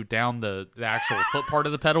then do down the actual foot part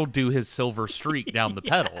of the pedal, do his silver streak down the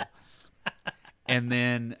pedal. And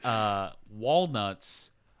then Walnuts.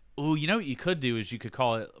 Ooh, you know what you could do is you could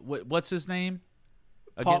call it, what's his name?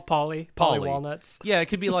 Paulie Walnuts. Yeah, it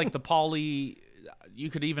could be like the Paulie. You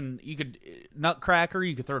could Nutcracker.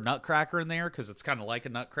 You could throw Nutcracker in there because it's kind of like a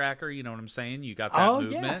Nutcracker. You know what I'm saying? You got that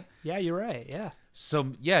movement. Yeah, you're right. Yeah.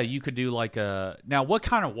 So yeah, you could do like a. Now, what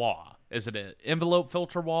kind of wah? Is it an envelope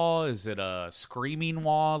filter wah? Is it a screaming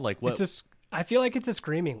wah? Like what? I feel like it's a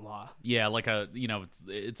screaming wah. Yeah, like a, you know,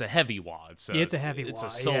 it's a heavy wah. It's a heavy wah. It's a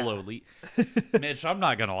solo lead. Mitch, I'm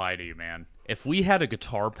not gonna lie to you, man. If we had a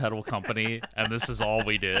guitar pedal company and this is all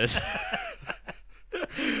we did.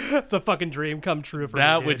 It's a fucking dream come true for me.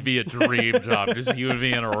 That would be a dream job. Just you and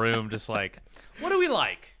me in a room, just like, what do we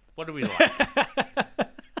like? What do we like?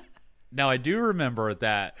 Now, I do remember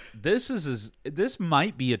that this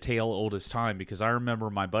might be a tale old as time, because I remember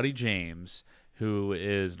my buddy James, who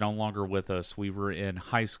is no longer with us. We were in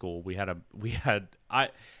high school.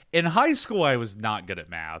 In high school, I was not good at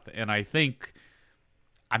math, and I think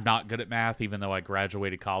I'm not good at math, even though I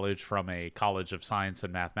graduated college from a college of science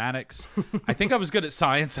and mathematics. I think I was good at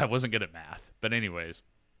science. I wasn't good at math. But anyways,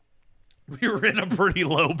 we were in a pretty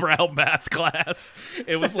lowbrow math class.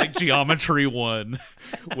 It was like Geometry 1,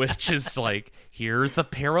 which is like, here's the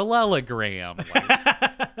parallelogram.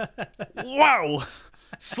 Like, whoa!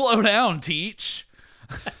 Slow down, teach.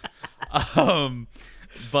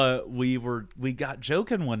 But we got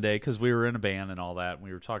joking one day because we were in a band and all that, and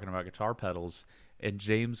we were talking about guitar pedals. And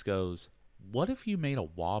James goes, what if you made a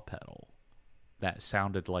wah pedal that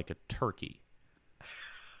sounded like a turkey?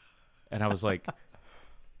 And I was like,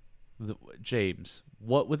 James,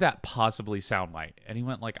 what would that possibly sound like? And he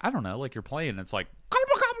went like, I don't know, like you're playing. It's like,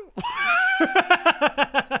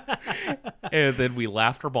 and then we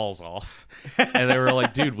laughed our balls off. And they were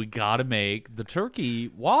like, dude, we got to make the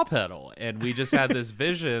turkey wah pedal. And we just had this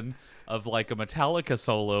vision of like a Metallica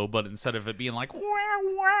solo, but instead of it being like wow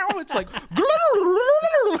wow, it's like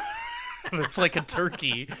it's like a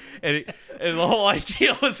turkey, and the whole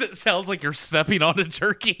idea is it sounds like you're stepping on a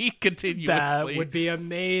turkey continuously. That would be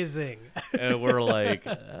amazing. And we're like,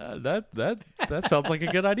 that sounds like a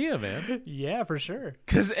good idea, man. Yeah, for sure.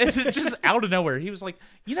 Because it's just out of nowhere. He was like,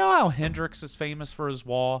 you know how Hendrix is famous for his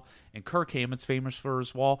wah and Kirk Hammett's famous for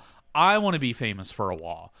his wah? I want to be famous for a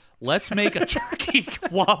wah. Let's make a turkey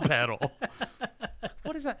wah pedal.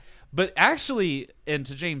 What is that? But actually, and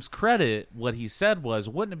to James' credit, what he said was,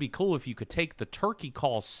 wouldn't it be cool if you could take the turkey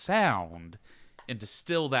call sound and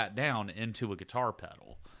distill that down into a guitar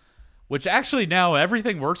pedal? Which actually now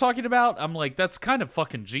everything we're talking about, I'm like, that's kind of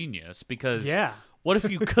fucking genius, because what if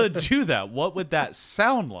you could do that? What would that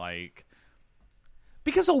sound like?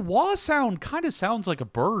 Because a wah sound kind of sounds like a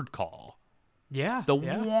bird call. Yeah. The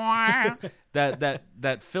wah,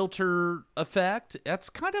 that filter effect, that's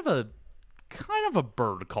kind of a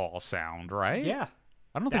bird call sound, right? Yeah.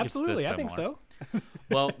 I don't think Absolutely. it's this I think similar. so.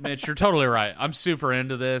 Well, Mitch, you're totally right. I'm super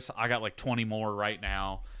into this. I got like 20 more right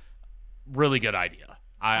now. Really good idea.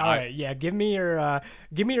 All right, yeah. Give me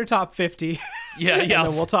your top 50. Yeah. And then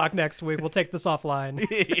we'll talk next week. We'll take this offline.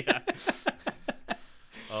 Yeah.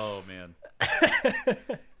 Oh man.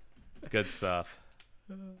 Good stuff.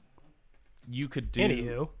 You could do.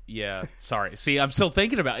 Anywho. Yeah. Sorry. See, I'm still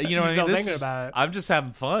thinking about it. You know what I mean? Thinking about it. I'm just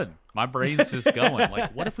having fun. My brain's just going.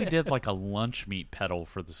 Like, what if we did like a lunch meat pedal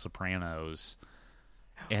for The Sopranos,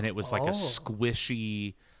 and it was like a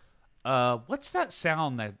squishy. What's that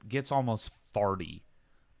sound that gets almost farty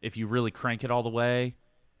if you really crank it all the way?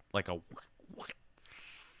 Like a.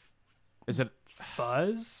 Is it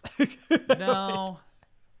fuzz? No.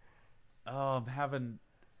 Oh,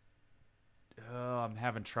 I'm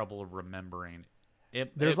having trouble remembering.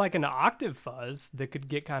 There's like an octave fuzz that could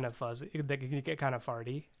get kind of fuzzy, that could get kind of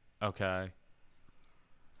farty. Okay.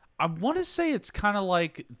 I want to say it's kind of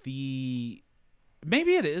like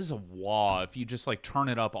maybe it is a wah if you just like turn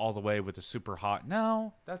it up all the way with the super hot.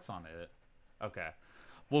 No, that's not it. Okay.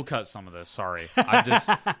 We'll cut some of this. Sorry.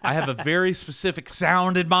 I have a very specific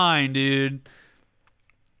sound in mind, dude.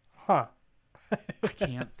 Huh. I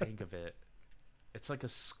can't think of it. It's like a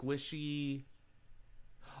squishy.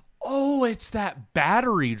 Oh, it's that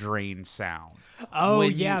battery drain sound. Oh,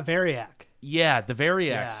 yeah, Variac. Yeah, the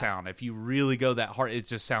Variac sound. If you really go that hard, it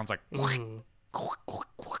just sounds like.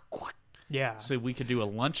 Yeah. So we could do a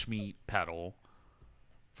lunch meat pedal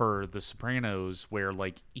for The Sopranos where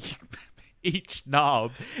like each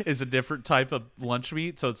knob is a different type of lunch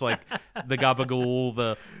meat. So it's like the gabagool,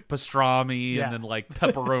 the pastrami, and then like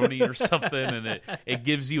pepperoni or something. And it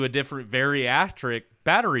gives you a different variatric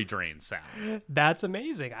battery drain sound. That's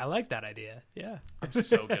amazing. I like that idea. Yeah. I'm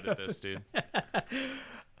so good at this, dude.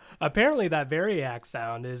 Apparently that Variac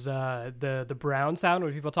sound is the brown sound.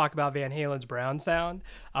 When people talk about Van Halen's brown sound,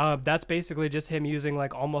 that's basically just him using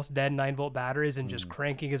like almost dead 9-volt batteries and just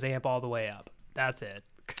cranking his amp all the way up. That's it.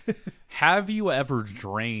 Have you ever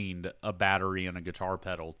drained a battery in a guitar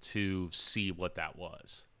pedal to see what that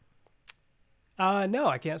was? No,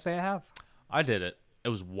 I can't say I have. I did it. It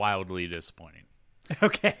was wildly disappointing.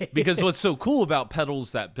 Okay. Because what's so cool about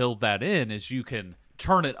pedals that build that in is you can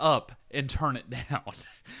turn it up and turn it down.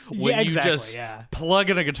 When you just plug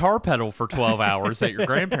in a guitar pedal for 12 hours at your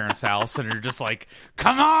grandparents' house and you're just like,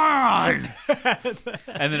 come on!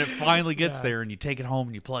 And then it finally gets there and you take it home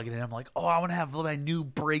and you plug it in. I'm like, oh, I want to have my new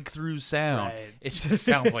breakthrough sound. Right. It just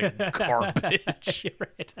sounds like garbage.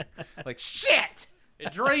 Right. Like, shit!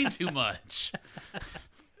 It drained too much.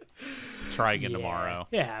 Try again tomorrow.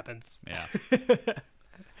 It happens. Yeah.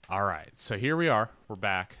 All right. So here we are. We're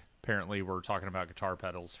back. Apparently, we're talking about guitar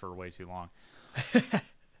pedals for way too long.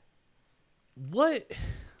 What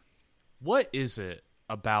is it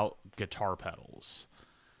about guitar pedals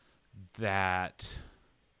that...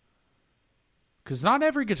 Because not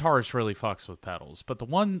every guitarist really fucks with pedals, but the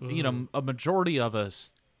one, a majority of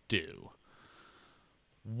us do.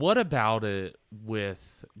 What about it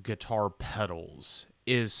with guitar pedals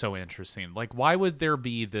is so interesting? Like, why would there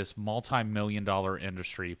be this multi-million-dollar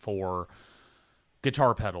industry for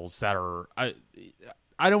guitar pedals that are...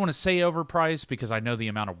 I don't want to say overpriced because I know the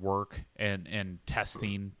amount of work and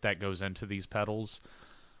testing that goes into these pedals.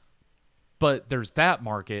 But there's that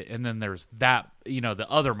market, and then there's that, the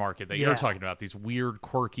other market that you're talking about, these weird,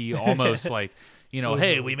 quirky, almost like,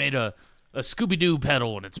 hey, we made a Scooby-Doo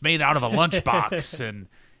pedal, and it's made out of a lunchbox, and,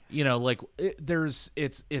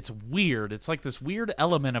 it's weird. It's like this weird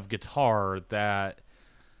element of guitar that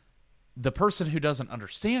the person who doesn't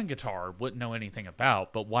understand guitar wouldn't know anything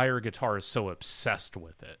about, but wire guitar is so obsessed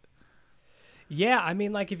with it. Yeah, I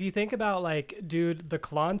mean, like, if you think about, like, dude, the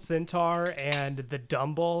Klon Centaur and the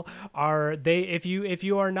Dumble if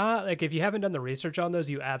you are not, like, if you haven't done the research on those,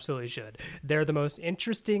 you absolutely should. They're the most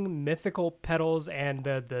interesting mythical pedals, and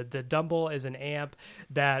the Dumble is an amp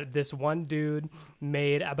that this one dude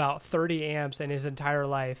made about 30 amps in his entire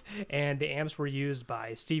life, and the amps were used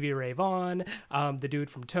by Stevie Ray Vaughan, the dude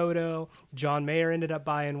from Toto. John Mayer ended up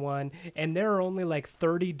buying one, and there are only, like,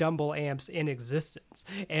 30 Dumble amps in existence,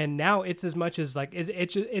 and now it's as much as like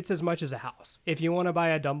it's as much as a house. If you want to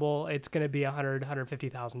buy a Dumble, it's going to be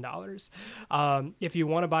 $150,000. If you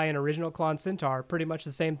want to buy an original Klon Centaur, pretty much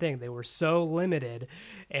the same thing. They were so limited,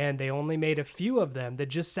 and they only made a few of them that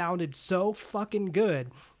just sounded so fucking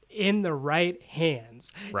good in the right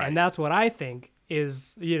hands. Right. And that's what I think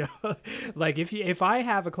is, like if I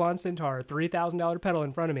have a Klon Centaur $3,000 pedal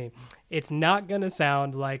in front of me, it's not going to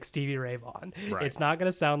sound like Stevie Ray Vaughan. Right. It's not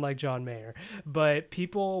going to sound like John Mayer, but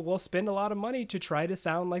people will spend a lot of money to try to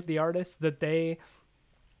sound like the artist that they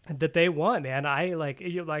want, man. I like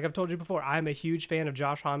I've told you before, I'm a huge fan of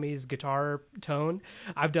Josh Homme's guitar tone.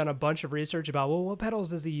 I've done a bunch of research about, well, what pedals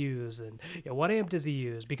does he use and what amp does he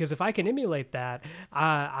use? Because if I can emulate that,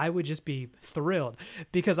 I would just be thrilled.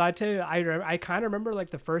 Because I tell you, I kind of remember like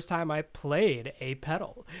the first time I played a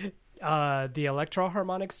pedal, the Electro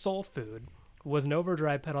Harmonic Soul Food was an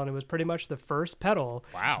overdrive pedal, and it was pretty much the first pedal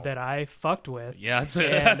that I fucked with. Yeah,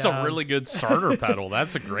 that's a really good starter pedal.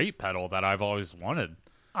 That's a great pedal that I've always wanted.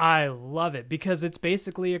 I love it because it's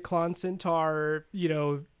basically a Klon Centaur,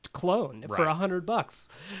 clone for $100.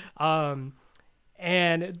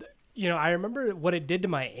 And I remember what it did to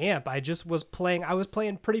my amp. I was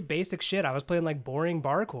playing pretty basic shit. I was playing like boring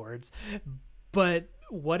bar chords, but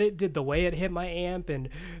what it did, the way it hit my amp and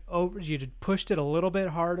you pushed it a little bit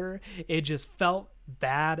harder, it just felt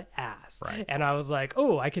badass. Right. And I was like,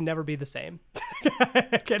 oh, I can never be the same.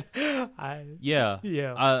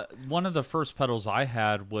 One of the first pedals I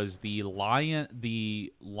had was the Lion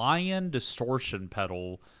distortion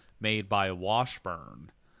pedal made by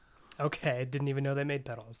Washburn. Okay, didn't even know they made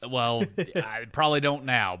pedals. Well, I probably don't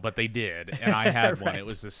now, but they did, and I had one. Right. It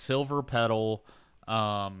was a silver pedal,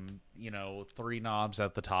 3 knobs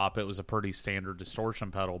at the top. It was a pretty standard distortion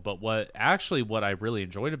pedal, but what I really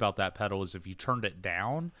enjoyed about that pedal is if you turned it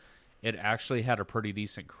down, it actually had a pretty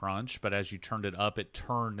decent crunch, but as you turned it up, it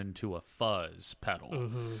turned into a fuzz pedal.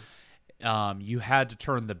 Mm-hmm. You had to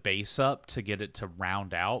turn the bass up to get it to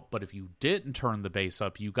round out, but if you didn't turn the bass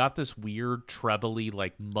up, you got this weird trebly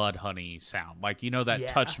like Mudhoney sound, like that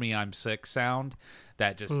Touch Me I'm Sick sound,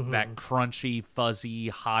 that just that crunchy, fuzzy,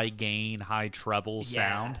 high gain, high treble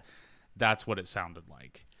sound. That's what it sounded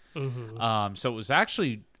like. Mm-hmm. So it's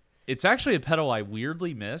actually a pedal I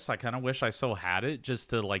weirdly miss. I kind of wish I still had it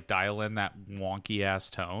just to like dial in that wonky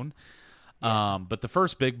ass tone. But the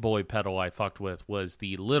first big boy pedal I fucked with was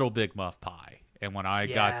the Little Big Muff Pie. And when I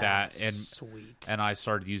got that and I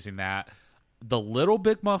started using that, the Little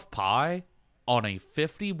Big Muff Pie on a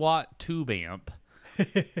 50-watt tube amp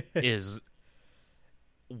is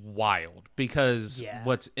wild, because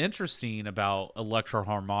what's interesting about electro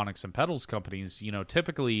harmonics and pedals companies,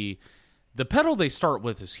 typically the pedal they start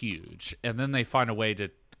with is huge, and then they find a way to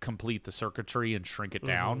complete the circuitry and shrink it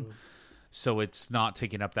down. So it's not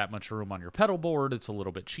taking up that much room on your pedal board. It's a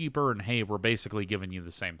little bit cheaper, and hey, we're basically giving you the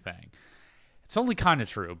same thing. It's only kind of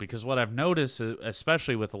true, because what I've noticed,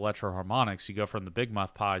 especially with electro harmonics, you go from the Big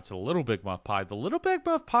Muff Pie to the Little Big Muff Pie. The Little Big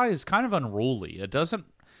Muff Pie is kind of unruly. It doesn't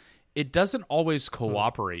always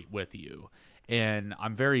cooperate with you. And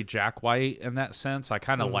I'm very Jack White in that sense. I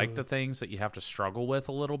kind of like the things that you have to struggle with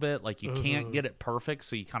a little bit. Like you can't get it perfect,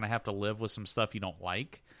 so you kind of have to live with some stuff you don't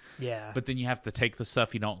like. Yeah. But then you have to take the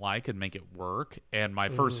stuff you don't like and make it work. And my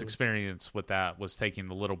first experience with that was taking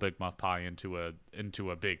the Little Big Muff Pie into a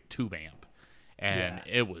big tube amp. And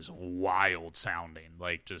it was wild sounding.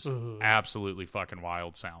 Like just absolutely fucking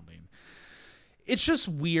wild sounding. It's just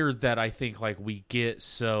weird that I think like we get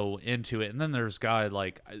so into it, and then there's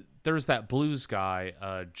that blues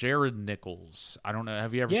guy, Jared Nichols. I don't know.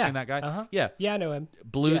 Have you ever seen that guy? Yeah, I know him.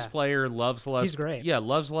 Blues player, loves Les. He's great. Yeah,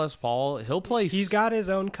 loves Les Paul. He'll play. He's got his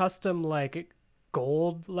own custom like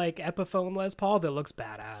gold like Epiphone Les Paul that looks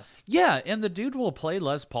badass. Yeah, and the dude will play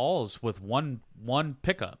Les Pauls with one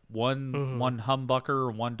pickup, one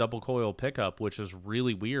humbucker, one double coil pickup, which is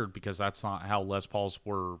really weird because that's not how Les Pauls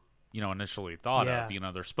were initially thought of.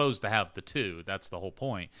 They're supposed to have the two. That's the whole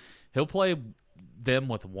point. He'll play them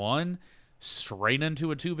with one straight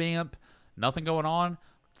into a tube amp, nothing going on.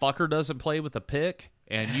 Fucker doesn't play with a pick,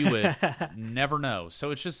 and you would never know.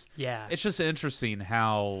 So it's just interesting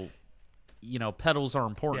how pedals are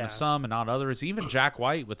important to some and not others. Even Jack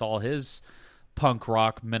White, with all his punk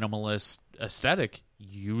rock minimalist aesthetic,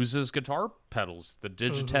 uses guitar pedals. The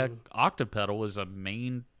Digitech Octave pedal is a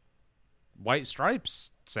main White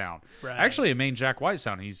Stripes sound. Right. Actually, a main Jack White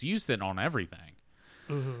sound. He's used it on everything.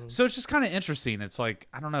 So it's just kind of interesting. It's like,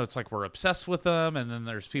 I don't know, it's like we're obsessed with them, and then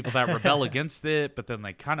there's people that rebel against it, but then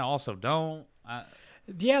they kind of also don't.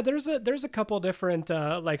 There's a couple different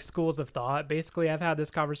like schools of thought. Basically, I've had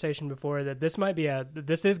this conversation before that this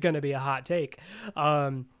is going to be a hot take.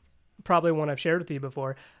 Probably one I've shared with you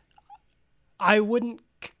before. I wouldn't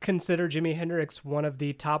consider Jimi Hendrix one of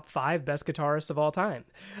the top 5 best guitarists of all time.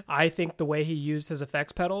 I think the way he used his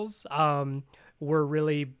effects pedals were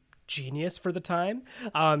really genius for the time.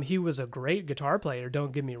 He was a great guitar player,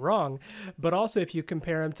 don't get me wrong, but also if you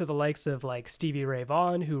compare him to the likes of like Stevie Ray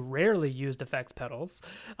Vaughan, who rarely used effects pedals,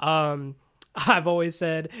 I've always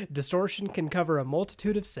said distortion can cover a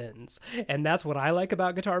multitude of sins. And that's what I like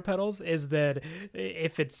about guitar pedals, is that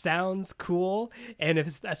if it sounds cool, and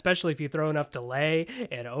especially if you throw enough delay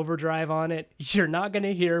and overdrive on it, you're not going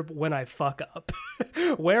to hear when I fuck up.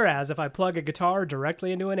 Whereas if I plug a guitar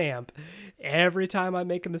directly into an amp, every time I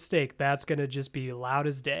make a mistake, that's going to just be loud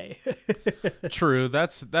as day. True.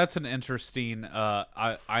 That's an interesting,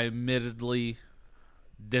 I admittedly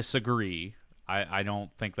disagree. I don't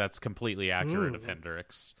think that's completely accurate of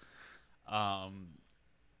Hendrix. I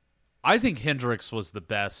think Hendrix was the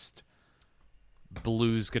best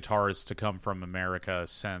blues guitarist to come from America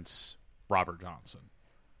since Robert Johnson.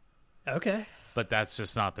 Okay. But that's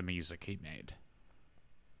just not the music he made.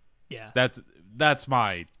 Yeah. That's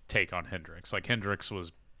my take on Hendrix. Like, Hendrix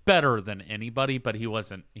was better than anybody, but he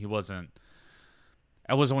wasn't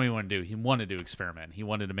that wasn't what he wanted to do. He wanted to experiment. He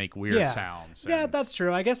wanted to make weird sounds. Yeah, that's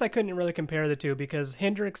true. I guess I couldn't really compare the two, because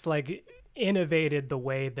Hendrix like innovated the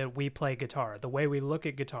way that we play guitar, the way we look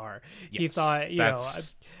at guitar. Yes, he thought, you know,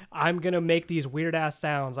 I'm going to make these weird ass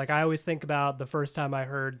sounds. Like, I always think about the first time I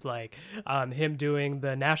heard like him doing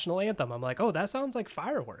the national anthem. I'm like, oh, that sounds like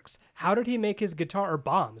fireworks. How did he make his guitar, or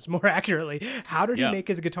bombs more accurately? How did he make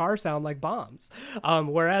his guitar sound like bombs?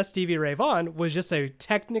 Whereas Stevie Ray Vaughan was just a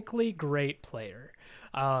technically great player.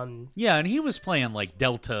 Yeah, and he was playing like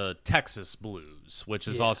Delta Texas blues, which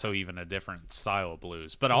is also even a different style of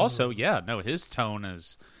blues. But also, his tone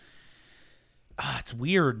is it's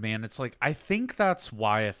weird, man. It's like, I think that's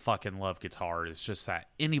why I fucking love guitar, is just that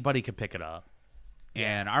anybody can pick it up.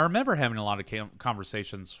 And I remember having a lot of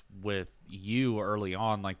conversations with you early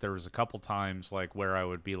on. Like, there was a couple times like where I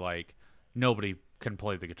would be like, nobody can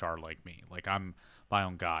play the guitar like me. Like, I'm my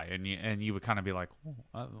own guy, and you would kind of be like,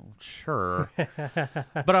 sure.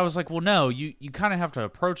 But I was like, well, no, you kind of have to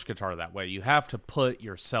approach guitar that way. You have to put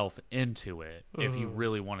yourself into it if you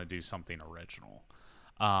really want to do something original.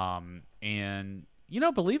 And you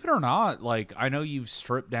know, believe it or not, like, I know you've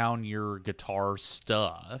stripped down your guitar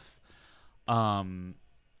stuff,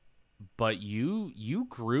 but you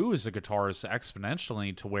grew as a guitarist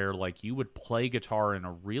exponentially to where like you would play guitar in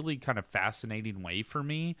a really kind of fascinating way for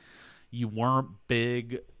me. You weren't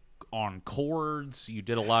big on chords. You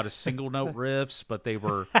did a lot of single note riffs, but they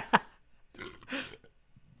were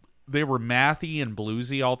mathy and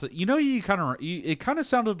bluesy. It kind of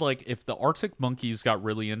sounded like if the Arctic Monkeys got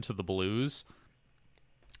really into the blues,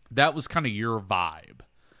 that was kind of your vibe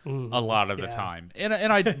a lot of the time.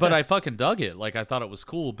 But I fucking dug it. Like, I thought it was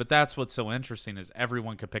cool. But that's what's so interesting, is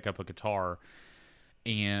everyone could pick up a guitar,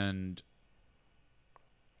 and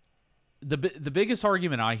the biggest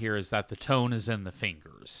argument I hear is that the tone is in the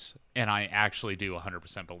fingers, and I actually do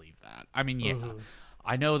 100% believe that. I mean,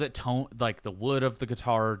 I know that tone, like the wood of the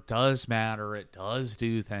guitar, does matter. It does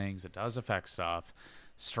do things. It does affect stuff.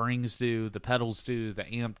 Strings do. The pedals do. The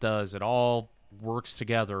amp does. It all works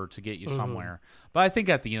together to get you somewhere. But I think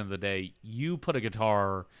at the end of the day, you put a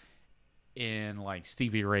guitar in like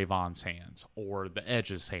Stevie Ray Vaughan's hands or the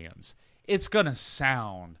Edge's hands, it's gonna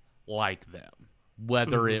sound like them,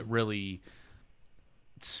 whether it really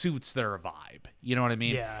suits their vibe. You know what I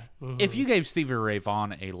mean? Yeah. If you gave Stevie Ray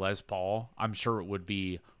Vaughan a Les Paul, I'm sure it would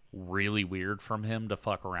be really weird from him to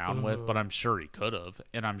fuck around with, but I'm sure he could have.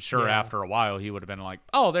 And I'm sure after a while he would have been like,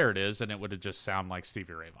 oh, there it is. And it would have just sounded like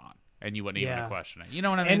Stevie Ray Vaughan. And you wouldn't even question it. You know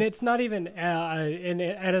what I mean? And it's not even, and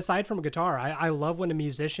aside from guitar, I love when a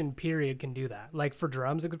musician, period, can do that. Like for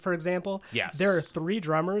drums, for example, there are 3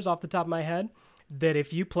 drummers off the top of my head that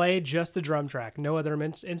if you play just the drum track, no other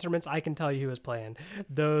instruments, I can tell you who is playing.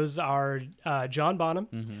 Those are John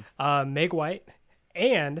Bonham, Meg White,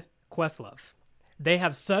 and Questlove. They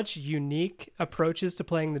have such unique approaches to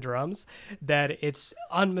playing the drums that it's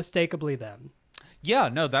unmistakably them. Yeah,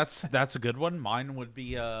 no, that's a good one. Mine would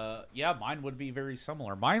be very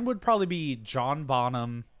similar. Mine would probably be John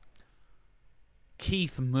Bonham,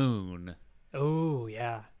 Keith Moon. Oh,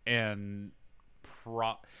 yeah. And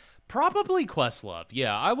probably Questlove.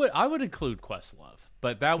 Yeah, I would include Questlove.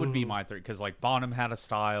 But that would be my 3, cuz like Bonham had a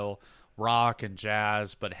style, rock and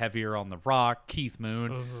jazz, but heavier on the rock. Keith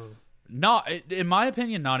Moon, not, in my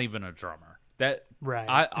opinion, not even a drummer. That right.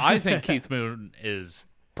 I think Keith Moon is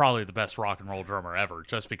probably the best rock and roll drummer ever,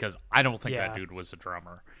 just because I don't think that dude was a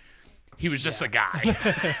drummer. He was just a guy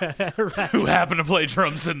Right. who happened to play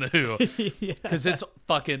drums in the Who. Yeah. Because it's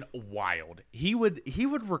fucking wild. He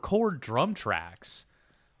would record drum tracks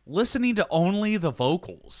listening to only the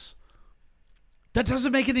vocals. That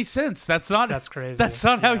doesn't make any sense. That's crazy. That's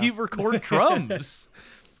not how you record drums.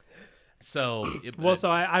 So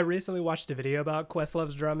I recently watched a video about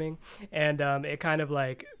Questlove's drumming, and it kind of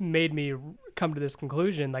like made me come to this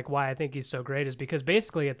conclusion, like why I think he's so great is because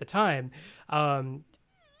basically at the time, Jay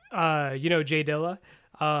Dilla,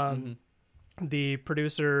 the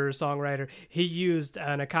producer songwriter, he used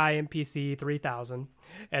an Akai MPC 3000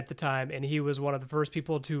 at the time, and he was one of the first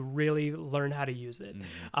people to really learn how to use it.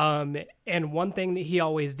 And one thing that he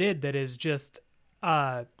always did that is just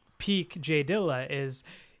peak Jay Dilla is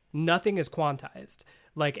nothing is quantized.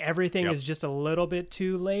 Like everything is just a little bit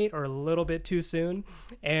too late or a little bit too soon.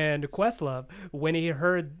 And Questlove, when he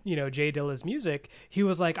heard, Jay Dilla's music, he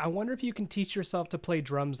was like, I wonder if you can teach yourself to play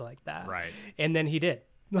drums like that. Right. And then he did.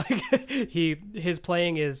 Like his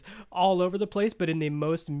playing is all over the place, but in the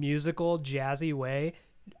most musical, jazzy way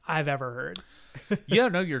I've ever heard. Yeah,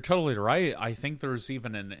 no, you're totally right. I think there's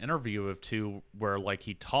even an interview of two where like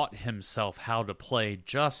he taught himself how to play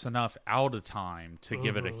just enough out of time to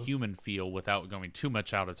give it a human feel without going too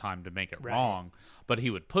much out of time to make it wrong. But he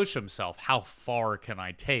would push himself. How far can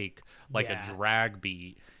I take like a drag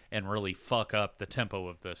beat and really fuck up the tempo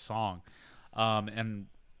of this song? And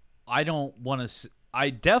I don't want to. I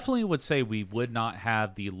definitely would say we would not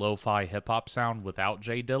have the lo-fi hip hop sound without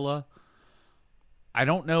Jay Dilla. I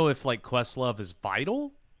don't know if like Questlove is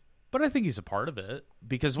vital, but I think he's a part of it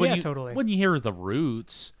because when you hear the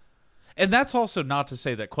roots, and that's also not to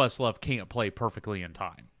say that Questlove can't play perfectly in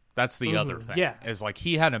time. That's the other thing. Yeah, is like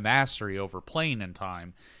he had a mastery over playing in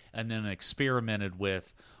time, and then experimented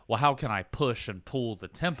with, well, how can I push and pull the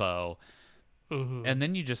tempo? And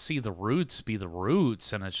then you just see the roots be the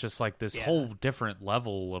roots, and it's just like this whole different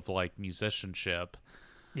level of like musicianship.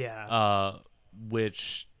 Yeah.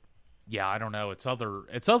 Which. Yeah, I don't know. It's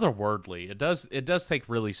otherworldly. It does take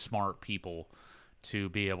really smart people to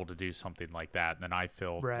be able to do something like that. And then I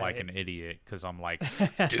feel like an idiot because I'm like,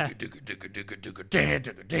 right.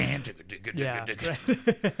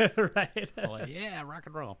 I'm like, yeah, rock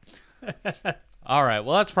and roll. All right,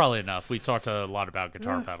 well that's probably enough. We talked a lot about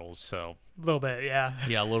guitar pedals, so a little bit, yeah,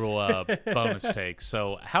 a little bonus take.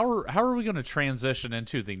 So how are we going to transition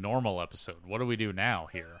into the normal episode? What do we do now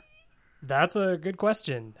here? That's a good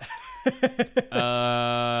question.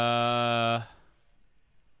 I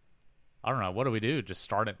don't know. What do we do? Just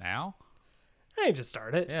start it now? Hey, just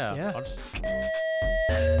start it. Yeah. Yeah. I'll just...